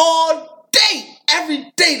all day,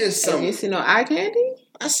 every day this summer. You see no eye candy?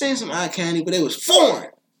 I seen some eye candy, but it was foreign.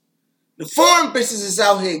 The foreign bitches is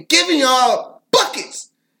out here giving y'all buckets.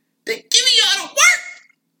 They giving y'all the work.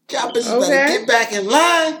 Y'all bitches better get back in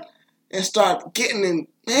line and start getting in.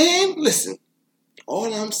 Man, listen.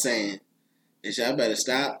 All I'm saying is y'all better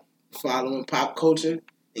stop following pop culture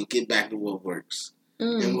and get back to what works.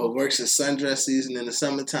 And what works is sundress season in the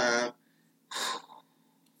summertime.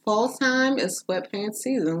 Fall time is sweatpants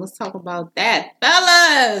season. Let's talk about that.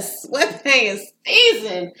 Fellas, sweatpants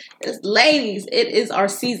season. It's ladies. It is our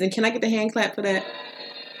season. Can I get the hand clap for that?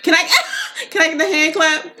 Can I get the hand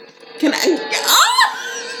clap? Can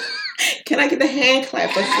I get the hand clap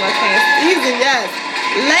for sweatpants season? Yes.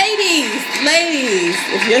 Ladies,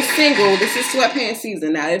 if you're single, this is sweatpants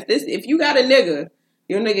season. Now, if you got a nigga,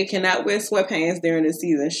 your nigga cannot wear sweatpants during the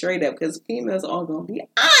season, straight up, because females are gonna be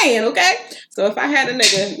eyeing, okay? So if I had a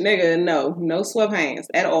nigga, no sweatpants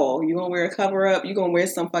at all. You gonna wear a cover up? You gonna wear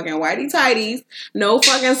some fucking whitey tighties? No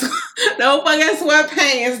fucking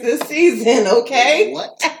sweatpants this season, okay?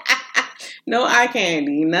 What? No eye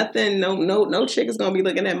candy, nothing. No chick is gonna be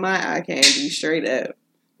looking at my eye candy, straight up.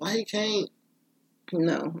 Why you can't?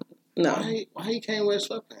 No. Why you can't wear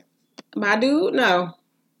sweatpants? My dude, no.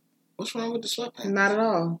 What's wrong with the sweatpants? Not at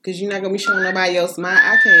all. Because you're not going to be showing nobody else my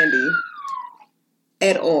eye candy.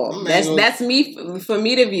 At all. That's me, for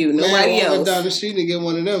me to view. Nobody else. Go down the street and get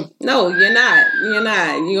one of them. No, you're not. You're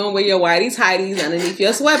going to wear your whitey tighties underneath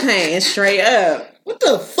your sweatpants. Straight up. What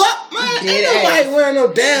the fuck, man? Dead Ain't nobody ass. wearing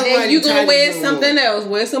no damn Then whitey you gonna tighties wear no something more. else.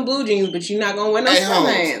 Wear some blue jeans, but you're not gonna wear no Hey, Holmes.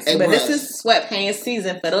 sweatpants. Hey, But bruh. this is sweatpants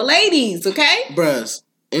season for the ladies, okay? Bruhs.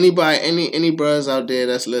 Anybody, any bruhs out there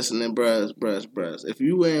that's listening, bruhs. If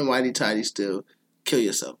you wearing whitey tighties still, kill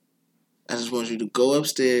yourself. I just want you to go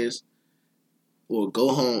upstairs or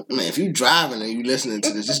go home. Man, if you driving and you listening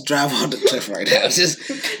to this, just drive off the cliff right now. Just,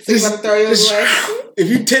 So you about to throw yours away? if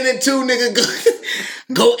you 10 and 2, nigga,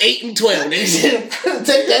 go 8 and 12. Nigga.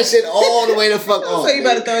 Take that shit all the way the fuck off. So you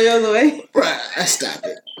about to throw yours away? Bruh, stop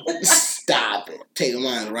it. Stop it. Take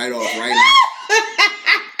mine right off right now.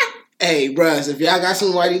 Hey, bruh, if y'all got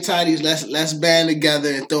some whitey tighties, let's band together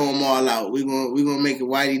and throw them all out. We gonna make it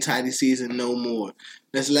whitey tighty season no more.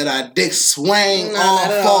 Let's let our dicks swing all not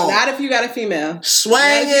at fall. all. Not if you got a female.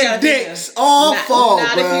 Swinging dicks all fall,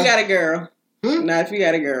 Not bruh. if you got a girl. Hmm? Not if you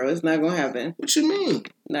got a girl. It's not gonna happen. What you mean?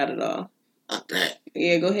 Not at all. Not that.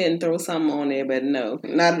 Yeah, go ahead and throw something on there, but no,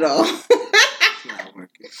 not at all. It's not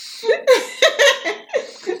working.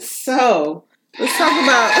 So let's talk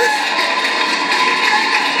about.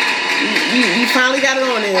 You finally got it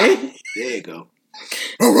on there. There you go.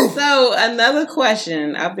 So another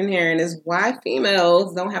question I've been hearing is why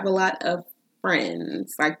females don't have a lot of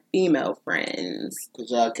friends, like female friends.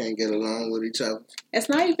 Because y'all can't get along with each other. It's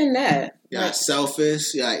not even that. Y'all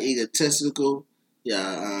selfish. Y'all egotistical.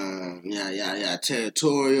 Y'all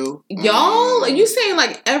territorial. Y'all, are you saying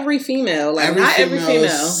like every female? Like not every female.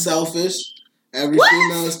 Is selfish. Every What?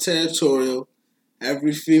 female is territorial.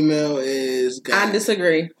 Every female is. I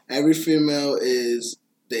disagree. Every female is.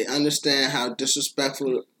 They understand how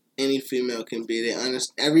disrespectful any female can be. They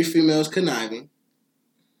understand. Every female is conniving.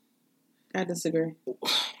 I disagree.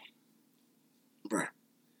 Bruh.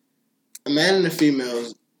 A man and a female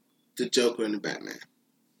is the Joker and the Batman.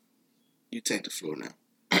 You take the floor now.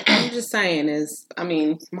 I'm just saying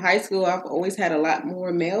from high school, I've always had a lot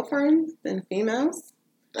more male friends than females.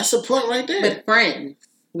 That's the point right there. But friends.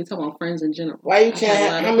 We talk about friends in general. Why you I've can't had a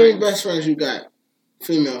have, lot how of many friends. best friends you got?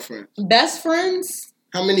 Female friends. Best friends?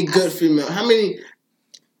 How many good female? How many?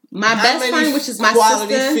 My how best many friend, which is my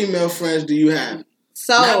quality sister. female friends do you have?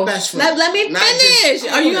 So Not best friends. let me Not finish. just-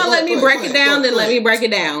 Are you gonna let me Go break ahead, it down? go Then let ahead. me break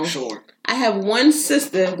it down. Sure. I have one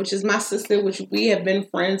sister, which is my sister, which we have been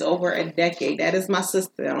friends over a decade. That is my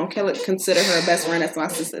sister. I don't consider her a best friend. That's my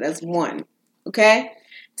sister. That's one. Okay?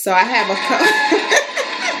 So I have a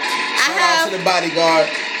Shout out to the bodyguard.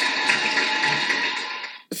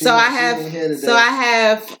 So I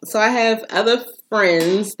have other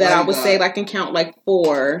friends that I would say I can count like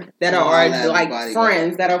 4 that are like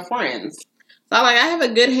friends that are friends. So I have a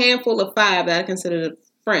good handful of 5 that I consider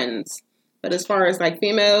friends. But as far as like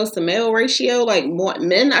females to male ratio, like more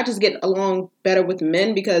men, I just get along better with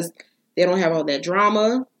men because they don't have all that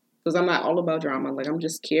drama. Because I'm not all about drama. Like I'm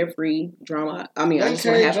just carefree drama. I just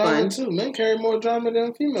want to have fun. Too. Men carry more drama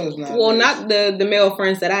than females now. Well, not the male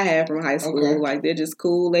friends that I have from high school. Okay. Like they're just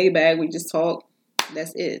cool, laid back. We just talk.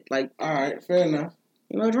 That's it. Like all right, fair enough.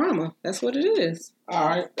 no drama. That's what it is. All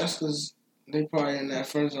right, that's because they probably in that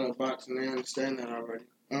friend zone box and they understand that already.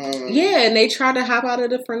 Yeah, and they tried to hop out of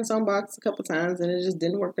the friend zone box a couple times, and it just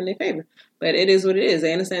didn't work in their favor. But it is what it is.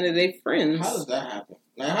 They understand that they're friends. How does that happen?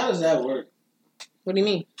 Like, how does that work? What do you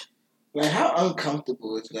mean? Like, how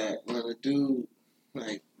uncomfortable is that when a dude,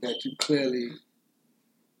 like, that you clearly...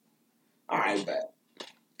 Alright, bet.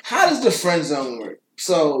 How does the friend zone work?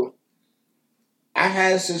 So, I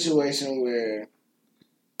had a situation where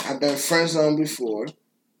I've been friend zoned before.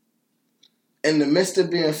 In the midst of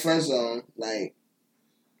being friend zoned, like,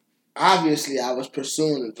 obviously I was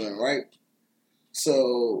pursuing the joint, right?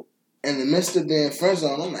 So, in the midst of being friend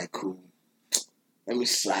zoned, I'm like, cool. Let me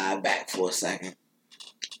slide back for a second.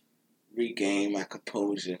 Regain my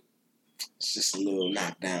composure. It's just a little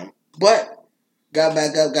knockdown. But got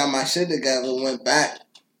back up, got my shit together, went back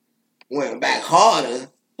harder.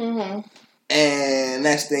 Mm-hmm. And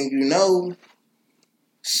next thing you know,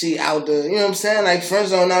 she out the, you know what I'm saying? Like friend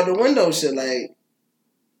zone out the window shit. Like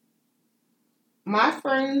my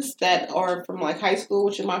friends that are from like high school,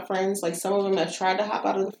 which are my friends, like some of them have tried to hop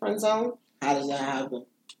out of the friend zone. how does that happen?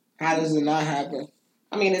 How does it not happen?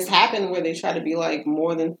 I mean, it's happened where they try to be like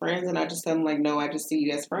more than friends, and I just tell them like, no, I just see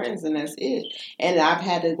you as friends, and that's it. And I've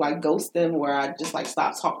had to like ghost them where I just like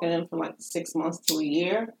stop talking to them for like 6 months to a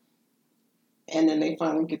year, and then they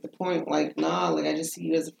finally get the point like, nah, like I just see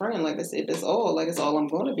you as a friend, like that's it, that's all, like it's all I'm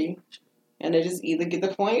gonna be, and they just either get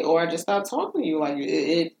the point or I just stop talking to you, like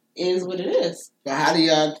it is what it is. But how do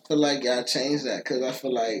y'all feel like y'all change that? Because I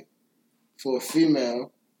feel like for a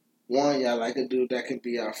female, one, y'all like a dude that can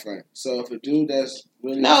be our friend. So if a dude that's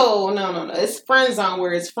really No. It's friend zone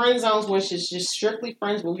where it's friend zones where it's just strictly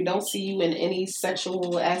friends where we don't see you in any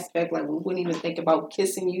sexual aspect. Like we wouldn't even think about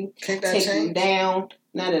kissing you, can't that taking you change? down.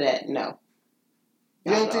 None of that. No.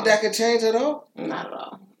 You don't think that could change at all? Not at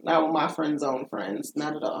all. Not with my friend zone friends.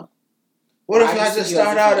 Not at all. What if y'all just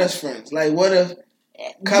start out as friends? Like, what if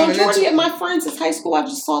majority of my friends is high school, I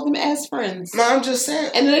just saw them as friends. No, I'm just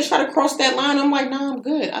saying. And then they try to cross that line. I'm like, nah, I'm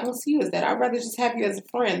good. I don't see you as that. I'd rather just have you as a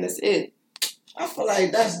friend. That's it. I feel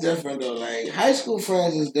like that's different though. Like high school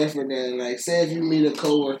friends is different than like say if you meet a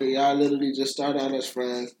coworker, y'all literally just start out as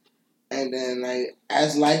friends, and then like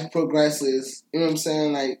as life progresses, you know what I'm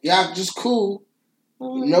saying? Like y'all just cool.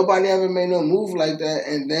 Mm-hmm. Nobody ever made no move like that,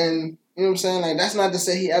 and then you know what I'm saying? Like that's not to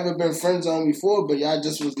say he ever been friend zoned before, but y'all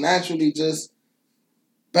just was naturally just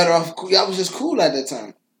better off. Y'all was just cool at the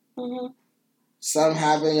time. Mm-hmm. Something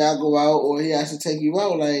happened, y'all go out, or he has to take you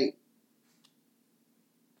out. Like,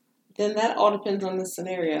 then that all depends on the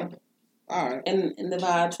scenario. All right, and the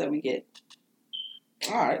vibes that we get.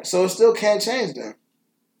 All right, so it still can't change then.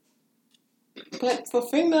 But for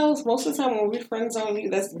females, most of the time when we friend zone you,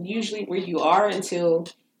 that's usually where you are until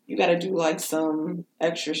you got to do like some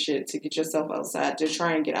extra shit to get yourself outside, to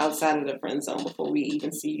try and get outside of the friend zone before we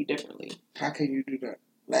even see you differently. How can you do that?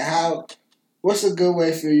 Like how? What's a good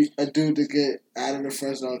way for a dude to get out of the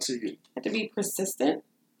friend zone to you? Have to be persistent.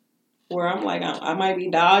 Where I'm like, I might be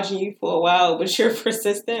dodging you for a while, but you're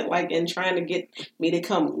persistent, like in trying to get me to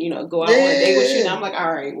come, go out on a date with you. And I'm like,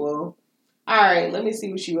 all right, let me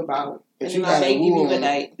see what you about. But and you then I may give you a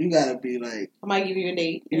date. You gotta be like, I might give you a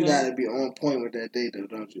date. You gotta be on point with that date, though,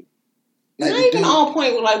 don't you? Like not even on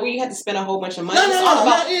point with like where you have to spend a whole bunch of money.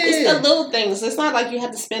 It's the little things. It's not like you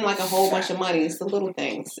have to spend like a whole bunch of money. It's the little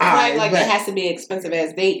things. It's not like it has to be an expensive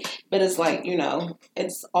ass date, but it's like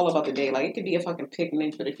it's all about the date. Like it could be a fucking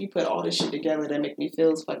picnic, but if you put all this shit together that make me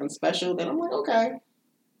feel fucking special, then I'm like, okay,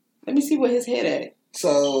 let me see what his head at.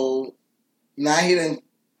 So now he done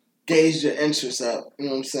gauged your interest up. You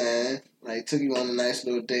know what I'm saying? Like took you on a nice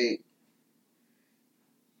little date.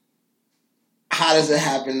 How does it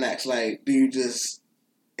happen next? Like, do you just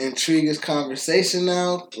intrigue his conversation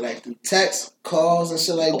now? Like through text, calls, and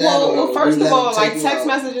shit like that? Well, first of all, like text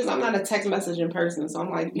messages, I'm not a text messaging person. So I'm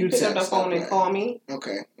like, you pick up the phone and call me.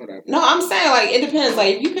 Okay, whatever. No, I'm saying, like, it depends.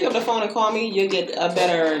 Like, if you pick up the phone and call me, you'll get a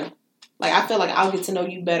better... Like, I feel like I'll get to know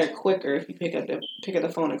you better quicker if you pick up the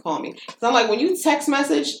phone and call me. So I'm like, when you text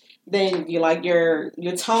message, then you like your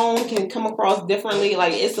tone can come across differently.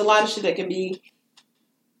 Like, it's a lot of shit that can be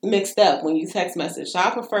mixed up when you text message. So I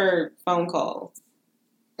prefer phone calls.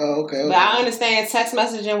 Oh, okay. But I understand text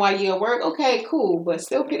messaging while you're at work. Okay, cool. But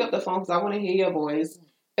still pick up the phone because I want to hear your voice.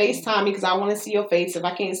 FaceTime me because I want to see your face. If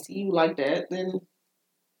I can't see you like that, then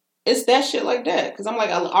it's that shit like that. Because I'm like,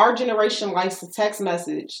 our generation likes to text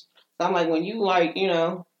message. So I'm like, when you like, I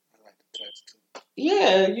like to text too.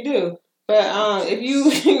 Yeah, you do. But if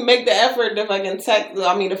you make the effort to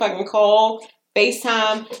fucking if I can call,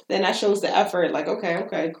 FaceTime, then that shows the effort. Like,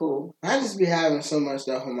 okay, cool. I just be having so much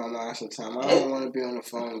stuff on my mind sometimes. I don't want to be on the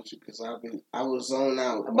phone with you because I will zone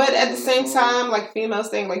out. But at the same time, like females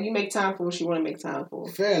think, like you make time for what you want to make time for.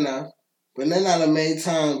 Fair enough. But then I done made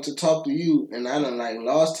time to talk to you, and I done like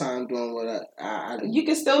lost time doing what I You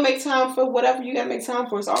can still make time for whatever you got to make time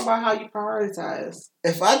for. It's all about how you prioritize.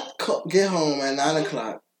 If I get home at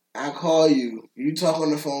 9:00, I call you. You talk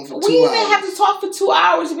on the phone for 2 hours. We even have to talk for 2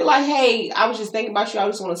 hours to be like, hey, I was just thinking about you. I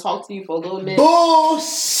just want to talk to you for a little minute.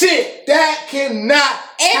 Bullshit! That cannot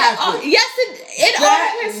happen. Yes, it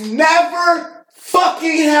all depends. Never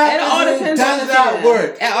fucking happens. It all depends on the female.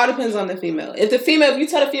 Work. It all depends on the female. If you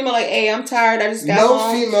tell the female like, hey, I'm tired, I just got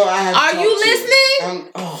home. No female I have Are you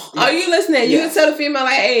listening? Yes. Are you listening? You can tell the female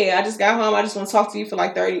like, hey, I just got home. I just want to talk to you for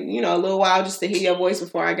like 30, a little while just to hear your voice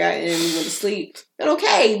before I got in and went to sleep. And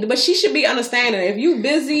okay, but she should be understanding. If you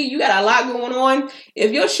busy, you got a lot going on.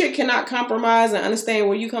 If your shit cannot compromise and understand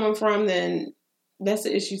where you coming from, then that's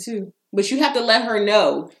the issue too. But you have to let her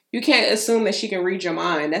know. You can't assume that she can read your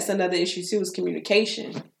mind. That's another issue too, is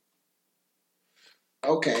communication.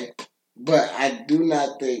 Okay. But I do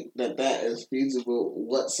not think that is feasible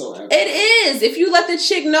whatsoever. It is. If you let the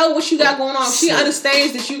chick know what you got going on, she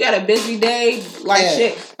understands that you got a busy day.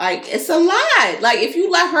 Shit, like it's a lot. Like if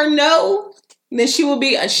you let her know, then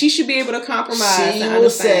she should be able to compromise. She will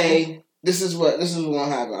say, "This is what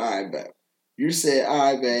happened." All right, babe. You said, "All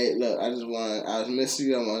right, babe. Look, I was missing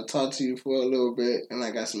you. I want to talk to you for a little bit, and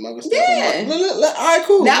I got some other stuff." Yeah. All right,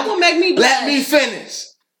 cool. That will make me. Let me finish.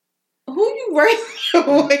 Who you raising your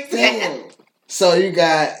voice at? So you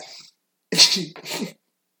got.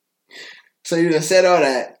 So you done said all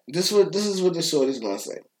that. This is what the shorty's gonna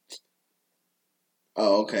say.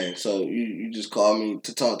 Oh, okay. So you just called me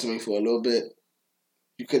to talk to me for a little bit.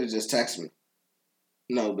 You could have just texted me.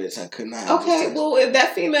 No, bitch, I could not. Okay, well, if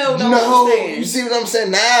that female don't No, understand. you see what I'm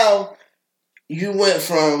saying? Now, you went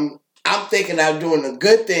from, I'm thinking I'm doing a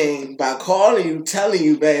good thing by calling you, telling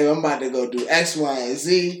you, babe, I'm about to go do X, Y, and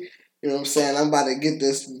Z. You know what I'm saying? I'm about to get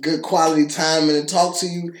this good quality time and talk to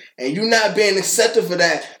you. And you not being accepted for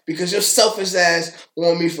that because your selfish ass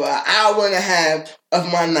want me for an hour and a half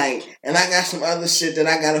of my night. And I got some other shit that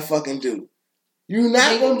I gotta fucking do. You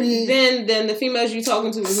not gonna be... Then the females you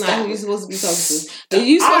talking to is not who you supposed to be talking to.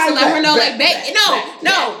 You supposed to let her know, like,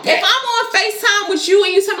 no. If I'm on FaceTime with you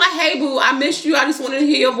and you tell me, like, hey, boo, I missed you. I just wanted to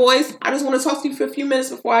hear your voice. I just want to talk to you for a few minutes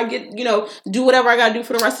before I get, do whatever I got to do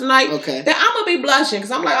for the rest of the night. Okay. Then I'm going to be blushing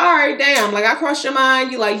because I'm like, all right, damn. Like, I crossed your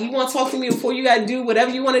mind. You want to talk to me before you got to do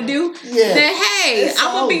whatever you want to do. Yeah. Then, hey,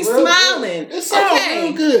 I'm going to be smiling. It sounds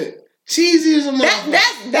real good. Cheesy as a motherfucker.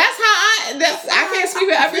 That's how I can't speak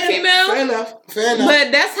for every female. Fair enough.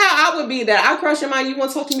 But that's how I would be. That I cross your mind. You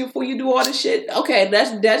want to talk to me before you do all this shit? Okay,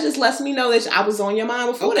 that just lets me know that I was on your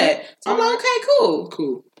mind before that. So I'm like, okay, cool.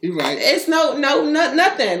 Cool. You're right. It's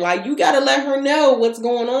nothing. Like, you gotta let her know what's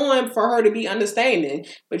going on for her to be understanding.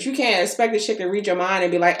 But you can't expect a chick to read your mind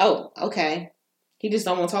and be like, oh, okay. He just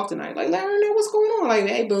don't want to talk tonight. Like, let her know what's going on. Like,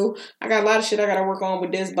 hey, boo, I got a lot of shit I got to work on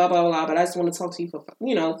with this, blah, blah, blah, but I just want to talk to you for,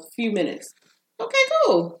 a few minutes. Okay,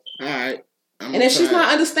 cool. All right. And if she's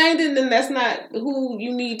not understanding, then that's not who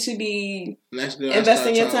you need to be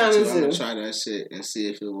investing your time into. I'm going to try that shit and see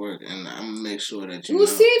if it works. And I'm going to make sure that you We'll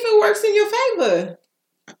see if it works in your favor.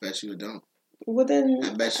 I bet you it don't. Well, then,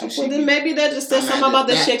 I bet you then maybe that just says something about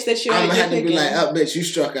the chicks that you're picking. I'm going to have to be like, oh, bitch, you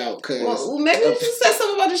struck out. Cause well, maybe it just says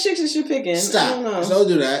something about the chicks that you're picking. Stop. I don't know. Don't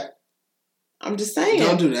do that. I'm just saying.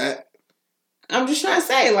 Don't do that. I'm just trying to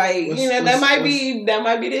say, like, that might be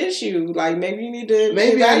the issue. Like, maybe you need to.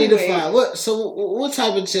 Maybe I need to find what. So, what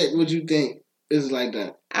type of chick would you think is like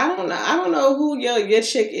that? I don't know. I don't know who your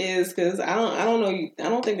chick is because I don't know. I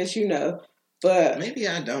don't think that you know. But maybe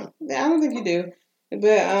I don't. I don't think you do.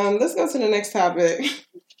 But let's go to the next topic.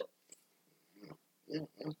 Yeah,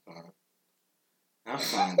 I'm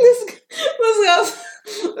fine.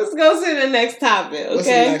 Let's go to the next topic, okay? What's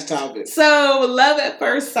the next topic? So, love at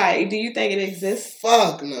first sight. Do you think it exists?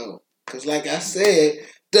 Fuck no. Because like I said,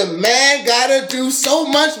 the man gotta do so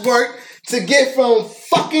much work to get from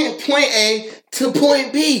fucking point A to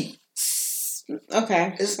point B.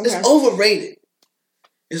 Okay. It's overrated.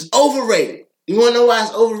 It's overrated. You want to know why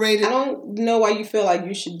it's overrated? I don't know why you feel like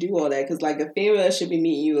you should do all that. Because, like, a female should be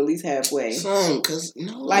meeting you at least halfway. Because,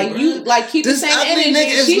 no. Like, bro. You, like, keep the same energy.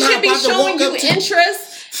 She should be showing you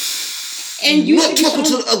interest. And you should be talking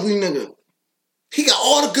to the ugly nigga. He got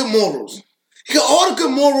all the good morals.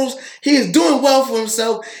 He is doing well for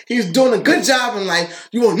himself. He's doing a good job in life.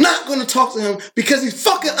 You are not going to talk to him because he's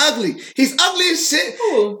fucking ugly. He's ugly as shit.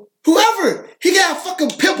 Ooh. Whoever. He got a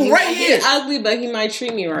fucking pimple right here. He's ugly, but he might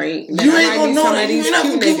treat me right. You ain't gonna know that. You ain't not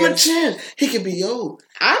gonna give him a chance. He could be yo.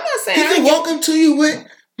 I'm not saying he can walk up to you with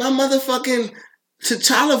my motherfucking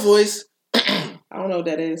T'Challa voice. I don't know what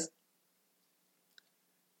that is.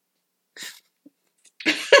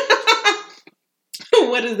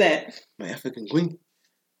 What is that? My African queen.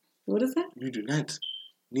 What is that? You do not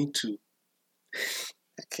need to.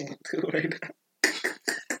 I can't do it right now.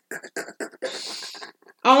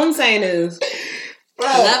 All I'm saying is, bro,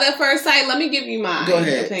 love at first sight. Let me give you mine. Go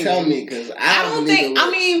ahead, opinion. tell me, because I don't think.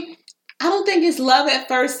 I don't think it's love at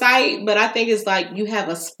first sight, but I think it's like you have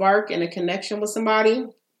a spark and a connection with somebody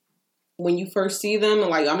when you first see them,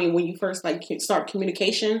 and when you first start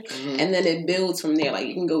communication, and then it builds from there. Like,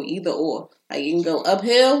 you can go either or. Like, you can go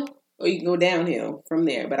uphill or you can go downhill from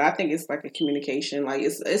there. But I think it's like a communication. Like,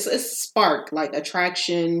 it's a spark, like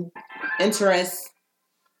attraction, interest.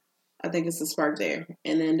 I think it's a spark there.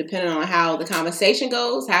 And then depending on how the conversation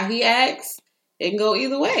goes, how he acts, it can go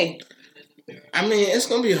either way. I mean, it's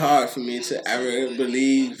going to be hard for me to ever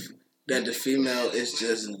believe that the female is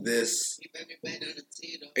just this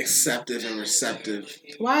acceptive and receptive.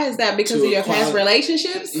 Why is that? Because of your past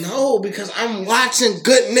relationships? No, because I'm watching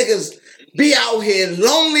good niggas be out here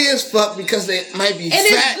lonely as fuck because they might be fat. And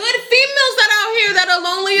there's good females that are out here that are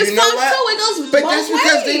lonely as fuck too. It goes but both that's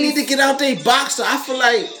because ways. they need to get out their box. So I feel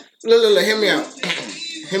like, look, hear me out.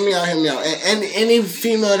 Hear me out. And any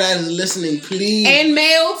female that is listening, please. And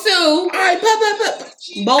male too. All right,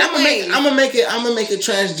 both ways. I'm gonna make it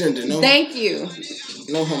transgender. No, thank you.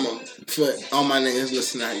 No homo for all my niggas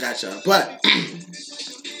listening. I got y'all. But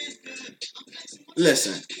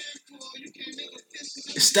listen,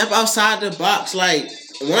 step outside the box. Like,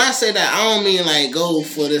 when I say that, I don't mean like go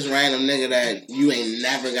for this random nigga that you ain't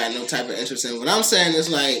never got no type of interest in. What I'm saying is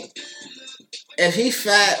like, if he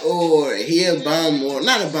fat or he a bum or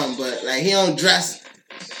not a bum, but like he don't dress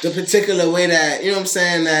the particular way that, you know what I'm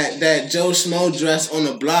saying, that Joe Schmo dress on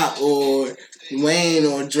the block or Wayne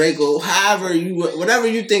or Drake or however whatever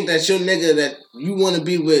you think that your nigga that you want to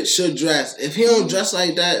be with should dress. If he don't dress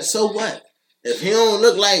like that, so what? If he don't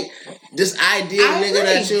look like this ideal nigga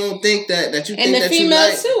that you don't think that you think that you like. And the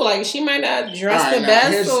female too, like she might not dress the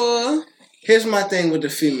best or. Here's my thing with the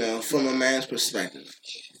female from a man's perspective.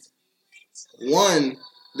 One,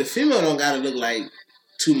 the female don't gotta look like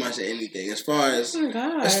too much of anything as far as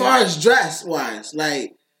dress wise,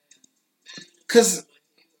 like, cause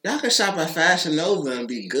y'all can shop at Fashion Nova and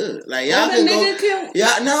be good. Like y'all can go. Nigga can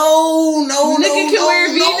wear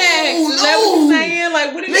V-necks. Is that what you're saying?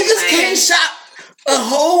 Like what are you saying? Niggas can't shop a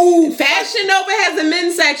whole. Fashion Nova has a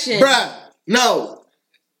men's section, bruh. No.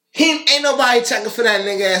 Ain't nobody checking for that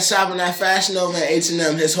nigga that's shopping at Fashion Nova and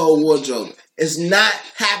H&M his whole wardrobe. It's not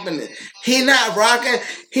happening. He not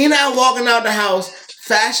walking out the house,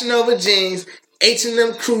 Fashion Nova jeans,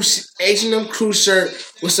 H&M crew shirt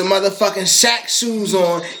with some motherfucking Shaq shoes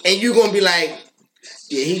on, and you gonna be like,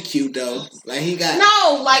 yeah, he cute though. Like he got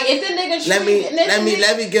if the nigga let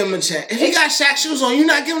me give him a chance. If he got Shaq shoes on, you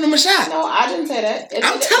not giving him a shot. No, I didn't say that.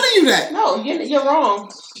 I'm telling you that. No, you're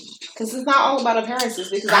wrong. Because it's not all about appearances.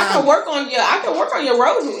 Because I can work on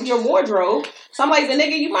your wardrobe. So I'm like, the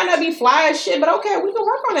nigga, you might not be fly as shit, but okay, we can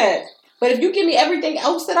work on that. But if you give me everything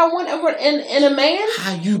else that I want in a man,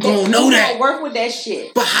 how you gonna know that? Work with that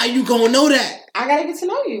shit. But how you gonna know that? I gotta get to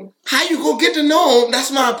know you. How you gonna get to know him?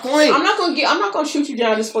 That's my point. I'm not gonna shoot you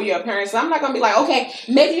down just for your appearance. I'm not gonna be like, okay,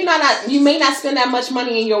 maybe you may not spend that much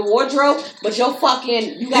money in your wardrobe, but you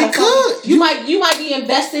might be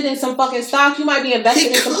invested in some fucking stock. You might be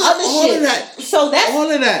invested in some other shit. Of that. So that's all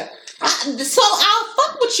of that. So I'll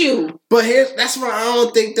fuck with you. But that's why I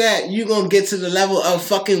don't think that you gonna get to the level of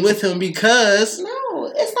fucking with him because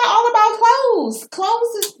no, it's not all about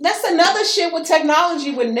clothes. That's another shit with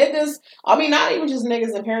technology with niggas. I mean, not even just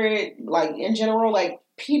niggas in period, like in general, like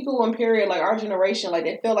people in period, like our generation, like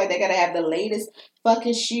they feel like they gotta have the latest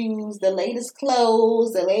fucking shoes, the latest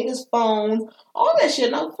clothes, the latest phones, all that shit.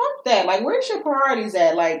 No, fuck that. Like, where's your priorities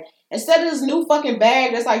at? Like, instead of this new fucking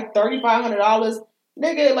bag that's like $3,500.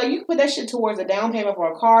 Nigga, like, you can put that shit towards a down payment for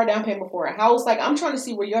a car, down payment for a house. Like, I'm trying to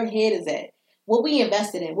see where your head is at. What we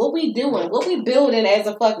invested in. What we doing. What we building as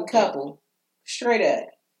a fucking couple. Straight up.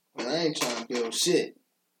 Well, I ain't trying to build shit.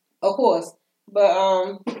 Of course.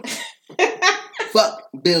 But, fuck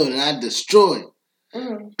building. I destroy.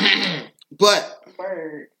 But.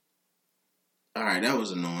 Word. Alright, that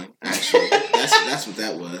was annoying. Actually. that's what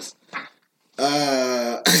that was.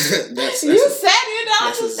 That's you said it.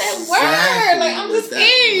 I just said word. Like, I'm just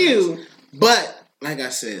hearing you. But like I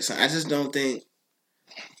said, so I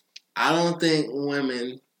don't think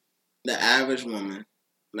women, the average woman,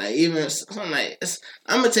 like even something like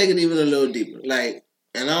I'm gonna take it even a little deeper. Like,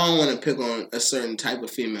 and I don't want to pick on a certain type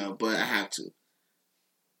of female, but I have to.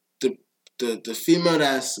 The female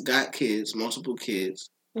that's got kids, multiple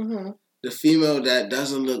kids. Mm-hmm. The female that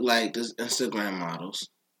doesn't look like the Instagram models.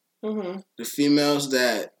 Mm-hmm. The females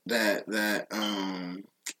that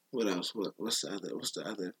what else? What's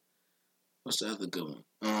the other good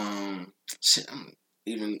one? Shit, I'm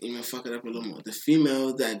even fuck it up a little more. The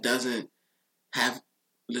female that doesn't have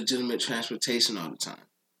legitimate transportation all the time.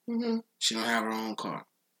 Mm-hmm. She don't have her own car,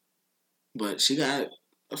 but she got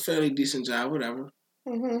a fairly decent job, whatever.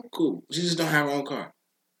 Mm-hmm. Cool. She just don't have her own car.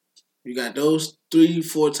 You got those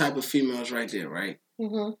 3-4 type of females right there, right?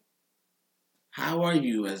 Mm-hmm. How are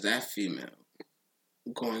you, as that female,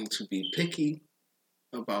 going to be picky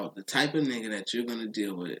about the type of nigga that you're going to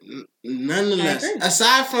deal with? Nonetheless,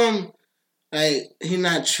 aside from, like, he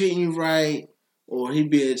not treating you right, or he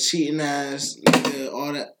be a cheating ass nigga,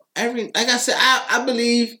 all that. Like I said, I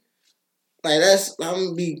believe, like, I'm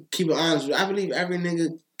going to keep it honest with you. I believe every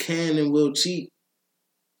nigga can and will cheat,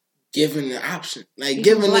 given the option. Like, even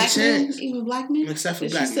given the chance. Even black men? Except for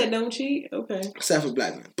black men. She said don't cheat? Okay. Except for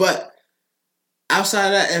black men. But outside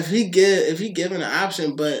of that, if he given the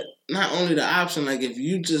option, but not only the option, like, if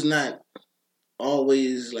you just not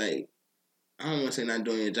always, like, I don't want to say not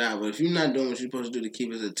doing your job, but if you're not doing what you're supposed to do to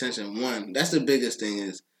keep his attention, one, that's the biggest thing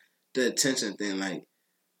is the attention thing. Like,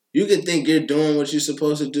 you can think you're doing what you're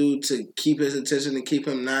supposed to do to keep his attention and keep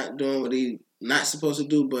him not doing what he not supposed to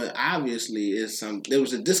do, but obviously there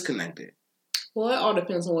was a disconnect there. Well, it all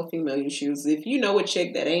depends on what female you choose. If you know a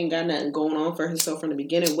chick that ain't got nothing going on for herself from the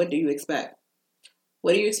beginning, what do you expect?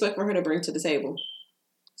 What do you expect for her to bring to the table?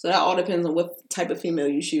 So that all depends on what type of female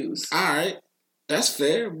you choose. All right. That's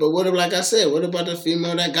fair. But what like I said, what about the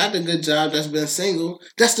female that got the good job that's been single?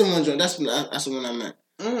 That's the one, that's the one I meant.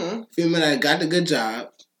 Mm-hmm. Female that got the good job.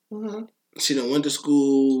 Mm-hmm. She done went to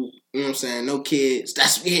school. You know what I'm saying? No kids.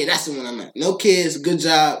 That's the one I'm at. No kids. Good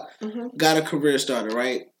job. Mm-hmm. Got a career started.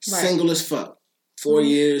 Right. Single as fuck. 4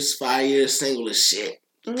 years, 5 years. Single as shit.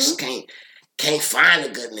 Mm-hmm. Just can't find a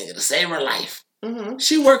good nigga to save her life. Mm-hmm.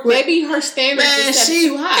 She worked with... Maybe her standards are set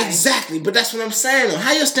too high. Exactly. But that's what I'm saying. Though.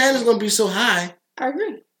 How your standards gonna be so high? I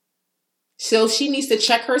agree. So she needs to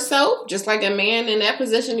check herself, just like a man in that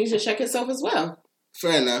position needs to check himself as well.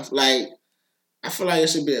 Fair enough. Like, I feel like it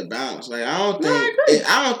should be a balance. Like, I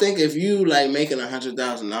don't think if you like making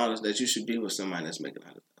 $100,000 that you should be with somebody that's making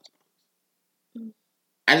 $100,000.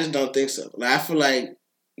 I just don't think so. Like, I feel like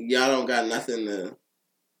y'all don't got nothing to...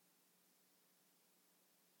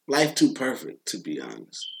 Life too perfect, to be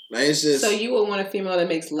honest. Like, it's just... So you would want a female that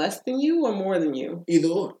makes less than you or more than you? Either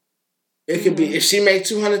or. It could be, if she make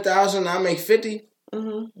 $200,000 and I make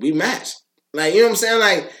 $50,000, we match. Like, you know what I'm saying?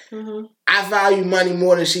 Like, I value money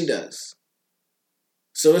more than she does.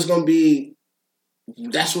 So it's going to be,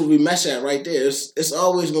 that's what we mesh at right there. It's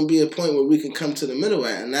always going to be a point where we can come to the middle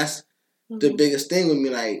at. And that's the biggest thing with me.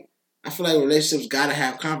 Like, I feel like relationships got to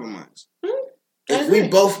have compromise. If we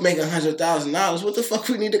both make $100,000, what the fuck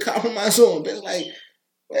we need to compromise on? Bitch, like,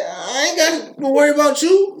 I ain't got to worry about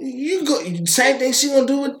you. You go, same thing she gonna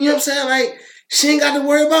do with, you know what I'm saying? Like, she ain't got to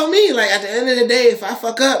worry about me. Like, at the end of the day, if I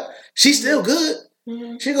fuck up, she's still good.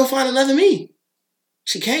 She gonna find another me.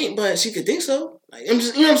 She can't, but she could think so. Like, I'm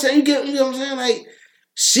just, you know what I'm saying? You know what I'm saying? Like,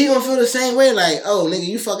 she gonna feel the same way. Like, oh, nigga,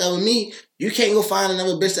 you fuck up with me. You can't go find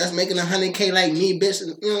another bitch that's making $100K like me, bitch. You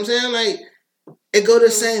know what I'm saying? Like, it go the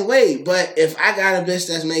same way. But if I got a bitch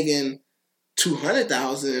that's making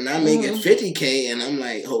 $200,000 and I'm making $50K and I'm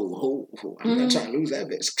like, I'm not trying to lose that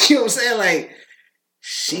bitch. You know what I'm saying? Like,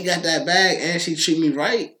 she got that bag and she treat me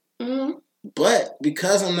right. But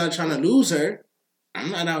because I'm not trying to lose her,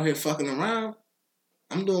 I'm not out here fucking around.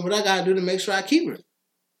 I'm doing what I gotta do to make sure I keep her.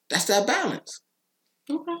 That's that balance.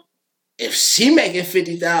 Okay. If she making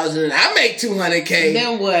 $50,000 and I make $200K,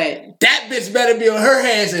 then what? That bitch better be on her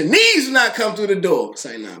hands and knees when I come through the door.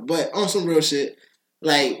 Say nah. But on some real shit,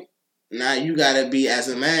 like, now you gotta be, as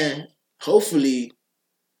a man, hopefully,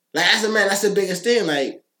 like, as a man, that's the biggest thing.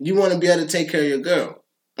 Like, you want to be able to take care of your girl.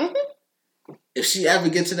 If she ever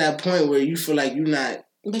get to that point where you feel like you're not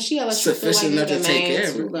sufficient enough to take care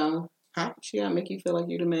of her. Huh? She gotta make you feel like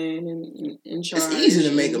you're the man in charge. It's easy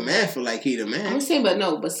to make a man feel like he the man. I'm saying,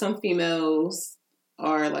 but some females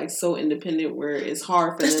are like so independent where it's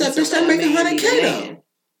hard for them to That's that bitch that make $100K though.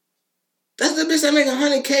 That's the bitch that make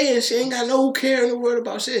 $100K and she ain't got no care in the world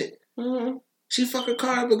about shit. She fuck her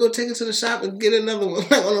car up and go take it to the shop and get another one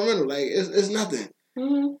like on the rental. Like, it's nothing.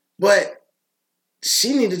 But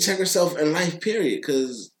she need to check herself in life, period,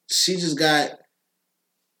 because she just got,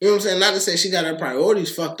 you know what I'm saying? Not to say she got her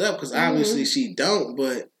priorities fucked up, because obviously she don't,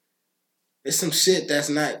 but it's some shit that's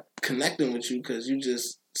not connecting with you because you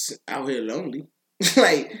just out here lonely.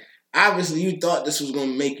 Like, obviously you thought this was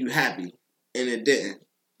going to make you happy, and it didn't.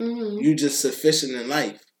 You just sufficient in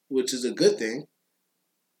life, which is a good thing.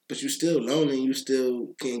 But you still lonely and you still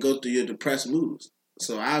can go through your depressed moods.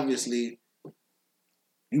 So obviously,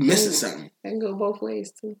 you missing something. That can go both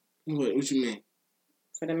ways too. What you mean?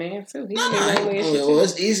 For the man too. Well,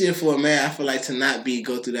 it's easier for a man, I feel like, to not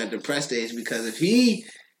go through that depressed stage, because if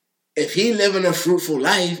he living a fruitful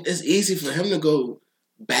life, it's easy for him to go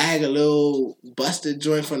bag a little busted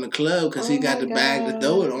joint from the club because he got the bag to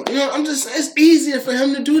throw it on. You know, it's easier for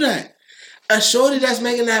him to do that. A shorty that's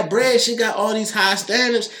making that bread, she got all these high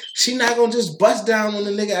standards. She not gonna just bust down on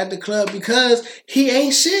the nigga at the club because he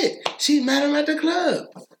ain't shit. She met him at the club.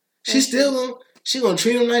 She gonna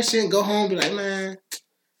treat him like shit and go home and be like, man,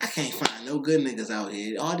 I can't find no good niggas out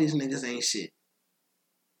here. All these niggas ain't shit.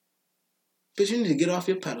 Bitch, you need to get off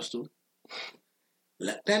your pedestal.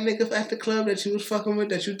 Let that nigga at the club that you was fucking with,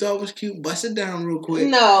 that you thought was cute, bust it down real quick.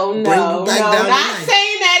 No, not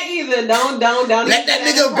saying that either. Don't. Let that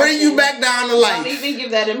nigga bring you back down to life. Don't even give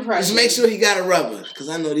that impression. Just make sure he got a rubber, because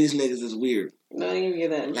I know these niggas is weird. Don't even give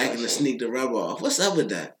that impression. Liking to sneak the rubber off. What's up with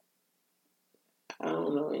that? I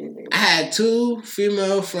don't know anything. I had 2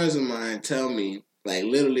 female friends of mine tell me, like,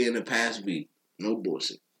 literally in the past week, no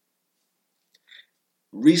bullshit.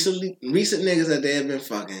 Recent niggas that they have been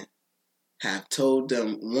fucking have told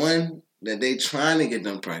them, 1, that they trying to get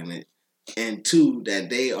them pregnant, and 2, that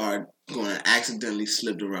they are going to accidentally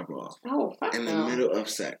slip the rubber off in the middle of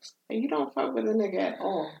sex. And you don't fuck with a nigga at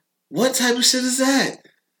all. What type of shit is that?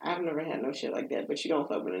 I've never had no shit like that, but you don't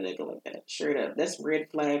fuck with a nigga like that. Straight up. That's red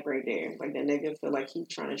flag right there. Like, that nigga feel like he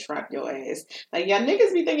trying to trap your ass. Like, y'all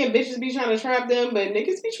niggas be thinking bitches be trying to trap them, but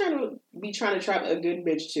niggas be trying to trap a good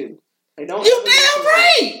bitch too. Like, don't. You damn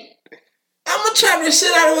right! I'm I'll trap the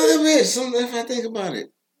shit out of a bitch. Something if I think about it.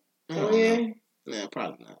 Oh yeah. Nah,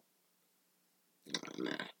 probably not.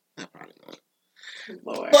 Nah, probably not.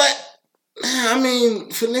 Lord. But I mean,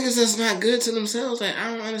 for niggas that's not good to themselves, like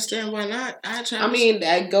I don't understand why not. I mean,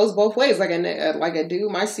 that goes both ways. Like a dude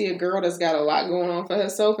might see a girl that's got a lot going on for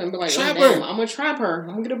herself and be like, trap "Oh her. damn, I'm gonna trap her.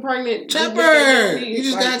 I'm gonna get her pregnant." Trap her. You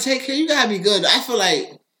just gotta take care. You gotta be good. I feel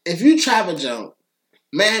like if you trap a jump,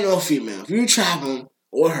 man or female, if you trap him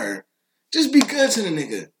or her, just be good to the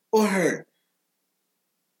nigga or her.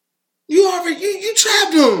 You already you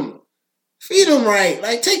trapped him. Feed him right.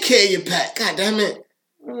 Like take care of your pet. God damn it.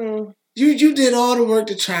 Mm. You did all the work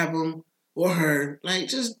to trap him or her. Like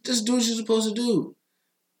just do what you're supposed to do.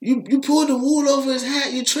 You pulled the wool over his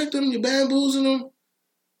hat. You tricked him. You bamboozled him.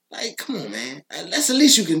 Like come on, man. That's the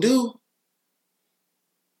least you can do.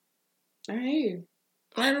 I hear you.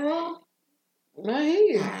 Right or wrong? I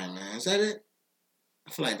hear you. All right, man. Is that it?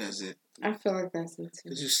 I feel like that's it. I feel like that's it too.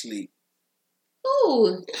 Did you sleep?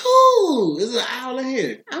 Ooh, There's an owl in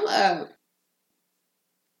here. I'm up.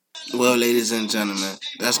 Well, ladies and gentlemen,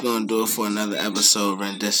 that's going to do it for another episode,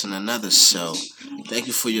 rendition, another show. Thank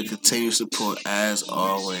you for your continued support, as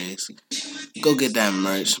always. Go get that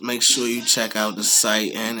merch. Make sure you check out the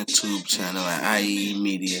site and the tube channel at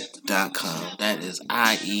ieemedia.com. That is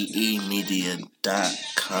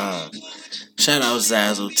ieemedia.com. Shout out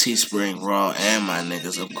Zazzle, Teespring, Raw, and my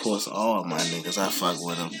niggas. Of course, all my niggas. I fuck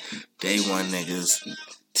with them. Day one niggas.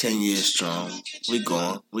 10 years strong. We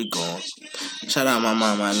gone. Shout out my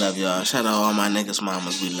mama. I love y'all. Shout out all my niggas'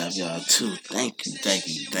 mamas. We love y'all too. Thank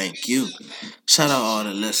you. Shout out all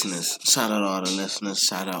the listeners. Shout out all the listeners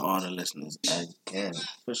again.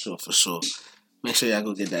 For sure. Make sure y'all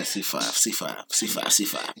go get that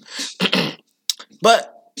C5.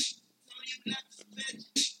 But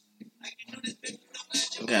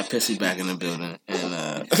we got Pissy back in the building.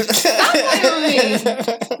 And Stop playing with me.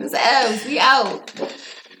 It's Evs. We out.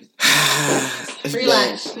 Free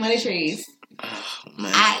lunch. Money trees. Oh,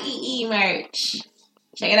 man. IEE merch.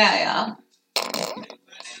 Check it out, y'all.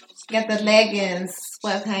 Got the leggings,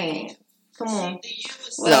 sweatpants. Come on.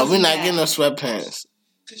 No, we're not getting no sweatpants.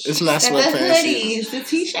 It's not got sweatpants. The hoodies, the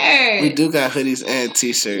t-shirts. We do got hoodies and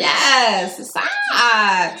t-shirts. Yes, the socks.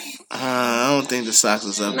 I don't think the socks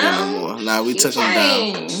is up there anymore. Nah, we took them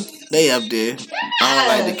down. Keychains. They up there. Yes. I don't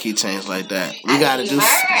like the keychains like that. We gotta do.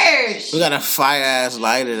 Merch. We got a fire ass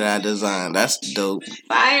lighter that I designed. That's dope.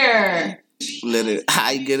 Fire. Literally,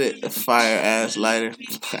 I get it. A fire ass lighter.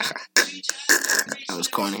 That was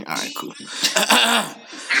corny. All right, cool.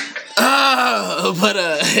 But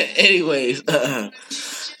anyways,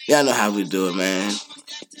 y'all know how we do it, man.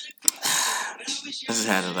 I just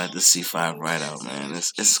had to let the C5 right out, man.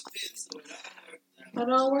 It's But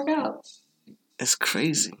it all work out. It's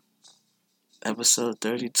crazy. Episode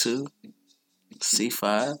 32,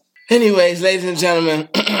 C5. Anyways, ladies and gentlemen,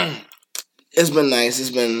 it's been nice.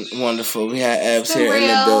 It's been wonderful. We had Abs here in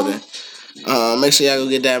the building. Make sure y'all go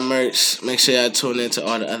get that merch. Make sure y'all tune in to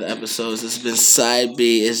all the other episodes. It's been Side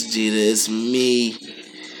B. It's Jeter. It's me.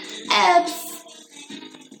 Abs.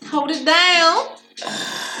 Hold it down.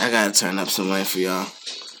 I gotta turn up some Wayne for y'all.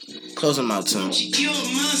 Close them out, too. You're a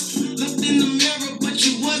monster. Looked in the mirror, but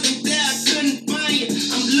you wasn't there. I couldn't find you.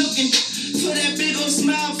 I'm looking for that big old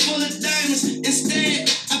smile full of diamonds. Instead,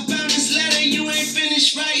 I found this letter you ain't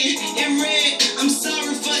finished writing. It read, I'm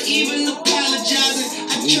sorry for even apologizing.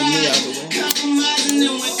 I tried compromising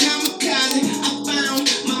and went kamikaze. I found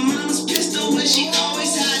my mama's pistol where she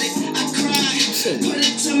always had it. I cried, put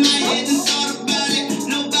it to my head and thought about it.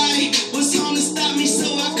 Nobody was home to stop me, so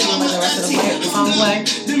I called my auntie.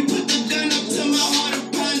 Then put the gun up to my heart and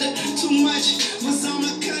pondered. Too much was on my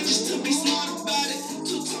conscience to be smart about it.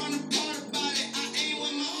 Too torn apart about it. I ain't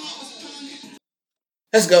where my heart was pounding.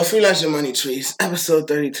 Let's go. Free lunch and money trees. Episode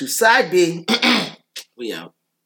 32. Side B. We out.